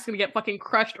Vildermax's gonna get fucking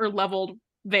crushed or leveled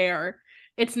there.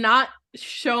 It's not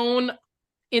shown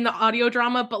in the audio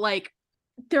drama, but like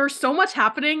there's so much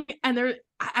happening, and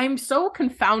I'm so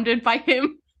confounded by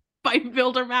him, by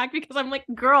Vildermax, because I'm like,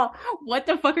 girl, what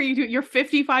the fuck are you doing? You're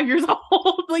 55 years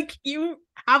old. Like, you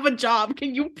have a job.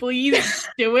 Can you please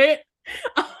do it?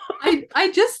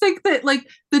 I just think that like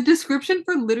the description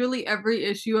for literally every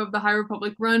issue of the High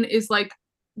Republic run is like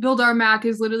Vildar Mac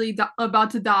is literally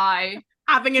about to die.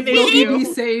 Having an Will he be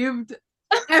issue. saved?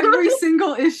 Every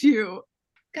single issue.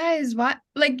 Guys, what?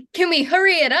 Like, can we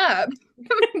hurry it up?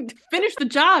 Finish the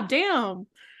job, damn.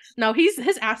 No, his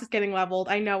ass is getting leveled.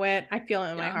 I know it. I feel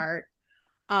it in my Yeah. heart.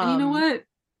 And you know what?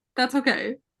 That's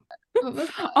okay.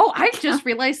 Oh, I just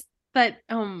realized that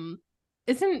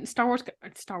isn't Star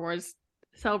Wars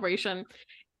Celebration,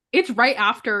 it's right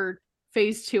after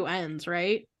phase 2 ends,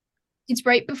 right? It's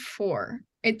right before.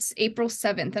 It's April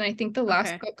 7th, and I think the last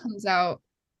Okay. book comes out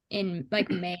in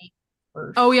like May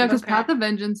 1st. Oh yeah, because Okay. Path of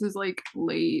Vengeance is like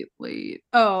late.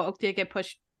 Oh, did it get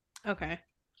pushed? Okay.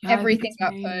 Yeah, I think Everything it's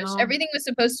got May pushed. now. Everything was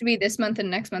supposed to be this month and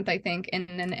next month, I think, and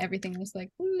then everything was like,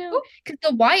 no, because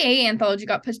the YA anthology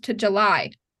got pushed to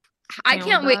July. I Down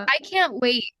can't with wait. that. I can't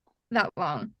wait that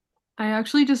long. I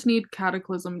actually just need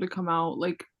Cataclysm to come out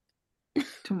like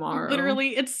tomorrow.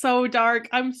 Literally, it's so dark.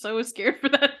 I'm so scared for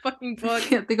that fucking I book.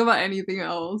 can't think about anything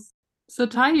else. So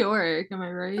Ty Yorick, am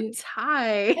I right?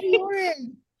 Ty.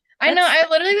 I know. I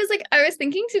literally was like, I was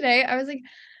thinking today, I was like,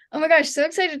 oh my gosh, so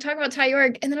excited to talk about Ty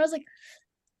York. And then I was like,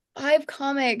 5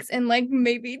 comics and like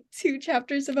maybe 2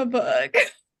 chapters of a book.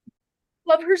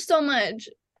 Love her so much.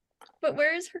 But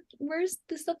where's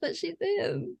the stuff that she's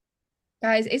in?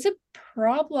 Guys, it's a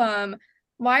problem.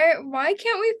 Why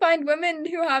can't we find women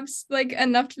who have like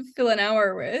enough to fill an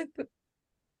hour with?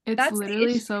 It's That's the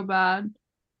literally issue. so bad.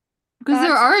 Because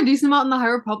there are a decent amount in the High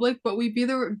Republic, but we've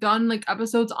either done like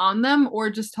episodes on them or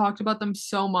just talked about them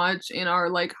so much in our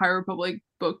like High Republic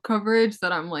book coverage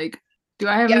that I'm like, do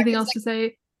I have Yeah, anything 'cause, else like, to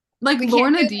say? Like we can't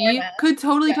Lorna do D Lorna. could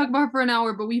totally Yeah. talk about her for an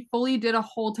hour, but we fully did a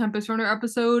whole Tempest Runner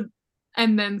episode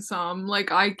and then some.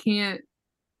 Like I can't.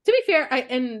 To be fair,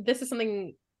 and this is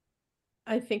something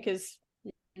I think is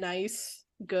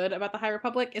good about the High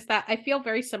Republic, is that I feel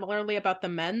very similarly about the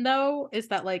men, though, is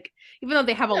that like even though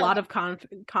they have a lot of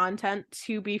content,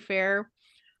 to be fair,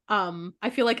 I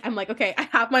feel like I'm like, okay, I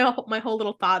have my whole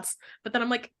little thoughts, but then I'm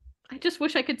like, I just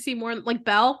wish I could see more. Like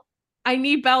Belle, I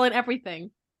need Belle in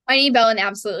everything. I need Belle in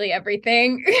absolutely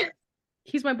everything.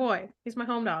 He's my boy. He's my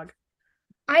home dog.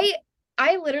 I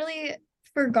literally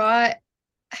forgot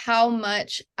how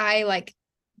much I like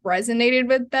resonated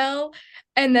with Belle,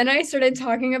 and then I started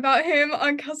talking about him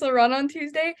on Castle Run on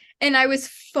Tuesday, and I was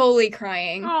fully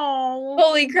crying. Oh,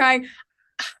 Fully crying.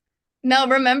 Mel,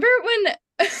 remember when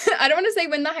I don't want to say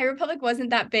when the High Republic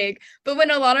wasn't that big, but when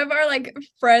a lot of our like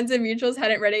friends and mutuals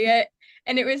hadn't read it yet,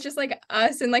 and it was just like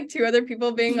us and like 2 other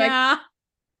people being like, yeah.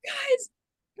 guys,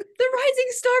 the Rising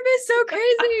Star is so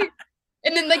crazy.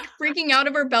 And then like freaking out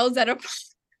over Belle Zeta.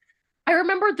 I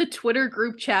remember the Twitter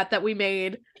group chat that we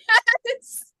made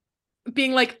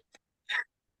being like,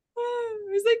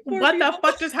 It was like, poor what the people.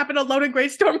 fuck just happened to Loden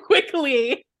Greystorm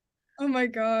quickly? Oh my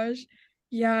gosh.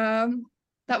 Yeah.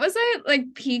 That was a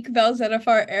like peak Belle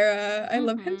Zettifar era. I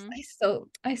love him. I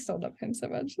still love him so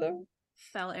much though.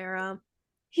 Bell era.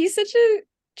 He's such a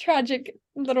tragic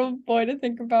little boy to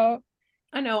think about.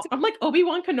 I know. I'm like,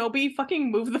 Obi-Wan Kenobi,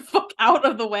 fucking move the fuck out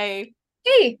of the way.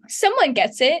 Hey, someone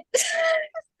gets it.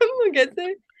 Someone gets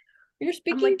it. You're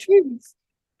speaking like, truths.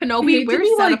 I Kenobi, hate to where's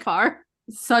be, like, Zettifar?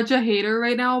 Such a hater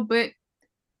right now, but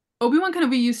Obi-Wan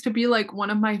Kenobi used to be like one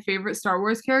of my favorite Star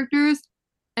Wars characters,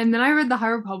 and then I read the High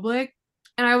Republic,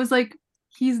 and I was like,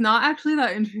 he's not actually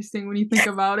that interesting when you think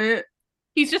about it.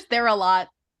 He's just there a lot.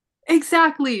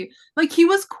 Exactly. Like he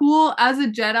was cool as a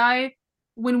Jedi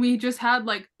when we just had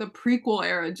like the prequel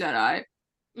era Jedi,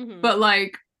 but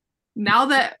like now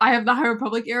that I have the High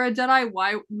Republic era Jedi,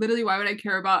 why would I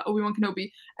care about Obi-Wan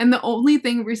Kenobi? And the only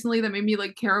thing recently that made me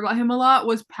like care about him a lot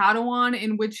was Padawan,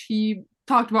 in which he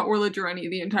talked about Orla Jareni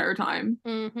the entire time.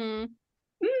 Mm-hmm.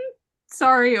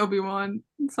 Sorry, Obi-Wan.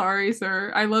 Sorry,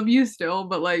 sir. I love you still,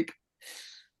 but like,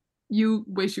 you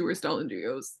wish you were Stellan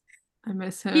Gios. I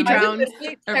miss him. He drowned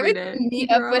every day.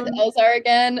 Meet up with Elzar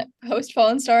again post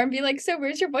Fallen Star and be like, so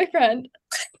where's your boyfriend?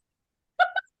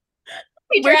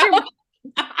 He drowned.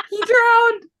 He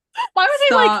drowned. Why was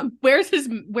he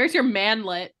like, where's your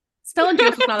manlet? Stellan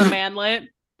Gios was not a manlet.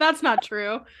 That's not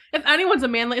true. If anyone's a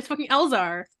manlet, it's fucking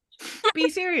Elzar. Be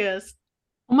serious.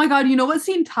 Oh my god, you know what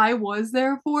scene Ty was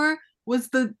there for? Was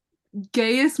the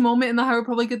gayest moment in the High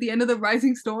Republic at the end of the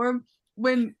Rising Storm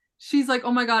when she's like,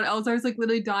 oh my god, Elzar's like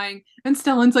literally dying. And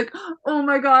Stellan's like, oh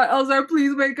my god, Elzar,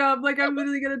 please wake up. Like, I'm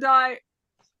literally gonna die.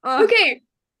 Okay.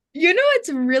 You know what's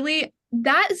really,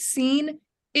 that scene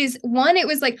is one, it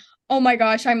was like, oh my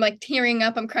gosh, I'm like tearing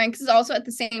up, I'm crying, because it's also at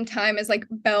the same time as like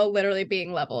Belle literally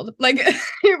being leveled. Like,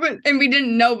 it was, and we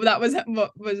didn't know that was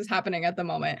what was happening at the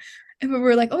moment. And we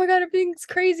were like, oh my god, everything's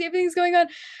crazy, everything's going on.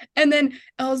 And then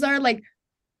Elzar like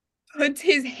puts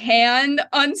his hand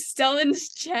on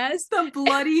Stellan's chest. The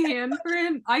bloody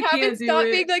handprint. I can't do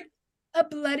it. Being like, a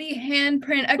bloody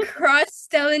handprint across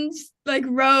Stellan's like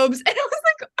robes. And I was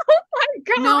like, oh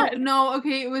my god. No,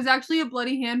 okay. It was actually a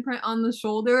bloody handprint on the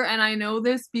shoulder, and I know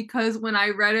this because when I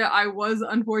read it, I was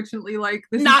unfortunately like,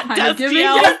 this not is kind of giving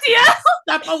Destiel.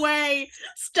 Step away.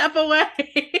 Step away.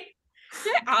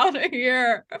 Get out of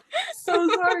here. So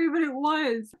sorry, but it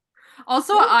was.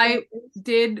 Also, I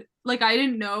didn't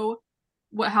know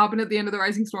what happened at the end of the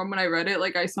Rising Storm when I read it.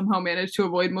 Like, I somehow managed to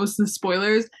avoid most of the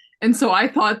spoilers. And so I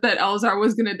thought that Elzar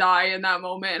was gonna die in that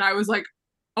moment, and I was like,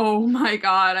 oh my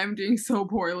god, I'm doing so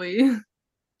poorly.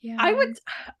 Yeah.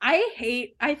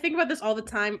 I think about this all the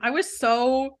time.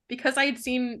 Because I had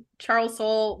seen Charles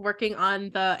Soule working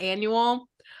on the annual,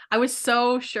 I was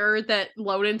so sure that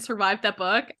Loden survived that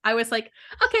book. I was like,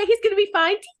 okay, he's gonna be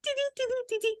fine.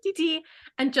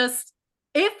 And just,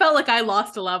 it felt like I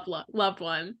lost a loved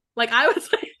one. Like, I was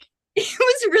like, it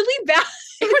was really bad.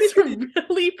 It was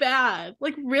really bad.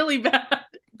 Like, really bad.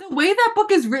 The way that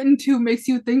book is written too makes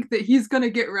you think that he's gonna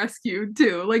get rescued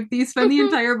too. Like, they spend the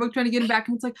entire book trying to get him back,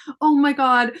 and it's like, oh my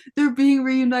god, they're being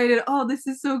reunited. Oh, this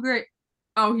is so great.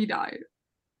 Oh, he died.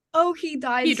 Oh, he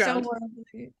died. He so drowned.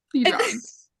 horribly. He drowned.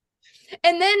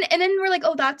 And then we're like,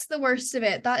 oh, that's the worst of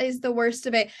it. That is the worst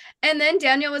of it. And then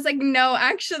Daniel was like, no,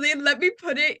 actually, let me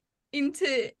put it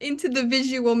into the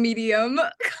visual medium.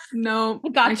 No,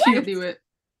 I can't do it.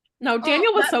 No,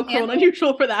 Daniel was so cruel and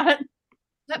unusual for that.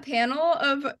 That panel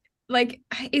of like,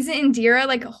 isn't Indira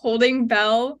like holding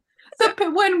Belle?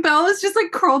 When Belle is just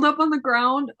like curled up on the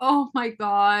ground. Oh my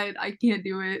god, I can't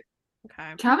do it.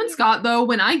 Okay. Kevin Scott, though,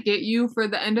 when I get you for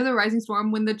the end of the Rising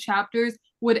Storm, when the chapters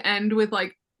would end with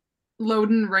like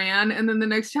Loden ran, and then the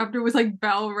next chapter was like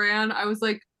Belle ran, I was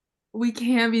like, we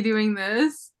can't be doing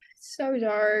this. So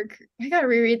dark. I gotta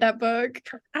reread that book.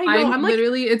 I know. I'm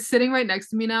literally, it's sitting right next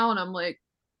to me now, and I'm like,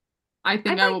 I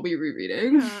think I will be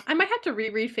rereading. I might have to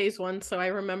reread Phase 1 so I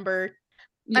remember.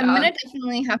 Yeah. I'm gonna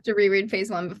definitely have to reread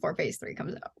Phase 1 before Phase 3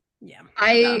 comes out. Yeah.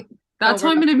 That's how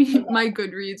I'm gonna meet my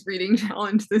Goodreads reading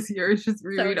challenge this year. Is just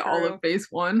reread all of Phase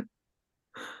 1.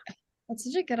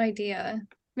 That's such a good idea.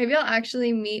 Maybe I'll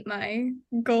actually meet my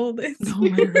goal this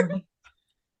year. My God.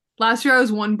 Last year I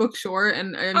was one book short,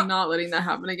 and I'm not letting that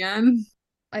happen again.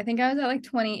 I think I was at like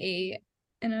 28,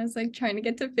 and I was like trying to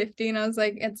get to 50, and I was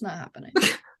like, it's not happening.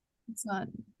 It's not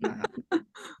happening.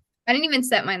 I didn't even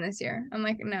set mine this year. I'm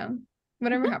like, no,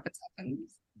 whatever happens,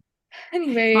 happens.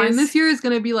 Anyways. Mine this year is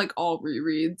going to be like all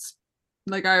rereads.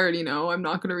 Like, I already know I'm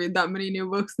not going to read that many new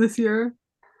books this year.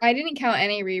 I didn't count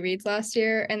any rereads last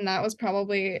year, and that was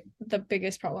probably the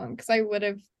biggest problem, because I would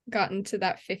have gotten to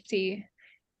that 50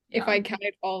 if I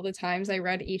counted all the times I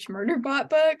read each Murderbot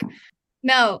book.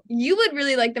 No, you would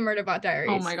really like the Murderbot Diaries.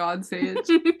 Oh my god, say it.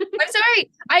 I'm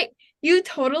sorry. You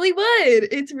totally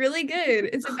would. It's really good.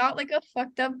 It's about like a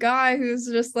fucked up guy who's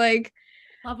just like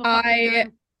a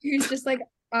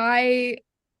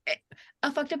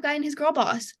fucked up guy and his girl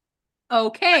boss.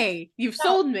 Okay, you've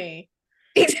sold me.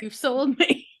 You've sold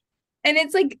me. And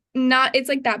it's like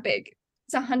that big.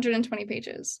 It's 120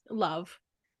 pages. Love.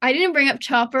 I didn't bring up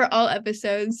Chopper all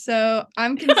episodes, so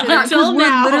I'm considering Until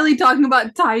now. We're literally talking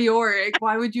about Ty Yorick.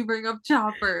 Why would you bring up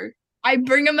Chopper? I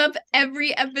bring him up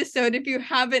every episode if you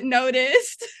haven't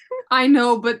noticed. I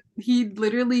know, but he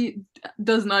literally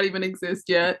does not even exist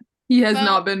yet. He has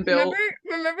not been built.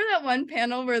 Remember that one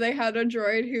panel where they had a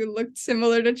droid who looked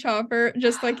similar to Chopper,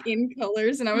 just like in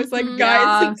colors, and I was like,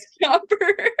 guys, it's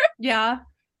Chopper. Yeah.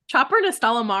 Chopper and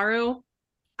Estella Maru.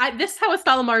 This is how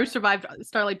Estella Maru survived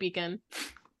Starlight Beacon.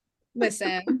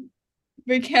 Listen,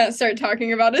 we can't start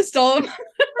talking about Estella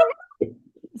Maru.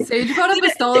 Sage brought up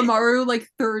Estella Maru like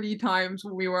 30 times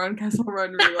when we were on Kessel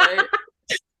Run Relay.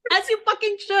 As you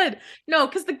fucking should. No,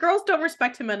 because the girls don't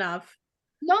respect him enough.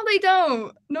 No, they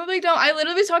don't. No, they don't. I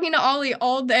literally was talking to Ollie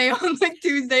all day on like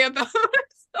Tuesday about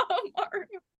Mario.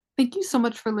 Thank you so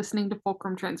much for listening to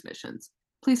Fulcrum Transmissions.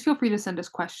 Please feel free to send us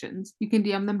questions. You can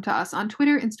DM them to us on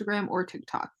Twitter, Instagram, or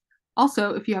TikTok.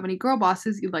 Also, if you have any girl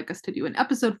bosses you'd like us to do an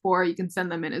episode for, you can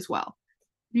send them in as well.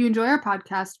 If you enjoy our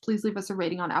podcast, please leave us a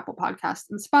rating on Apple Podcasts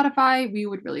and Spotify. We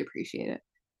would really appreciate it.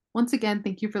 Once again,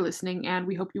 thank you for listening, and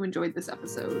we hope you enjoyed this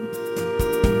episode.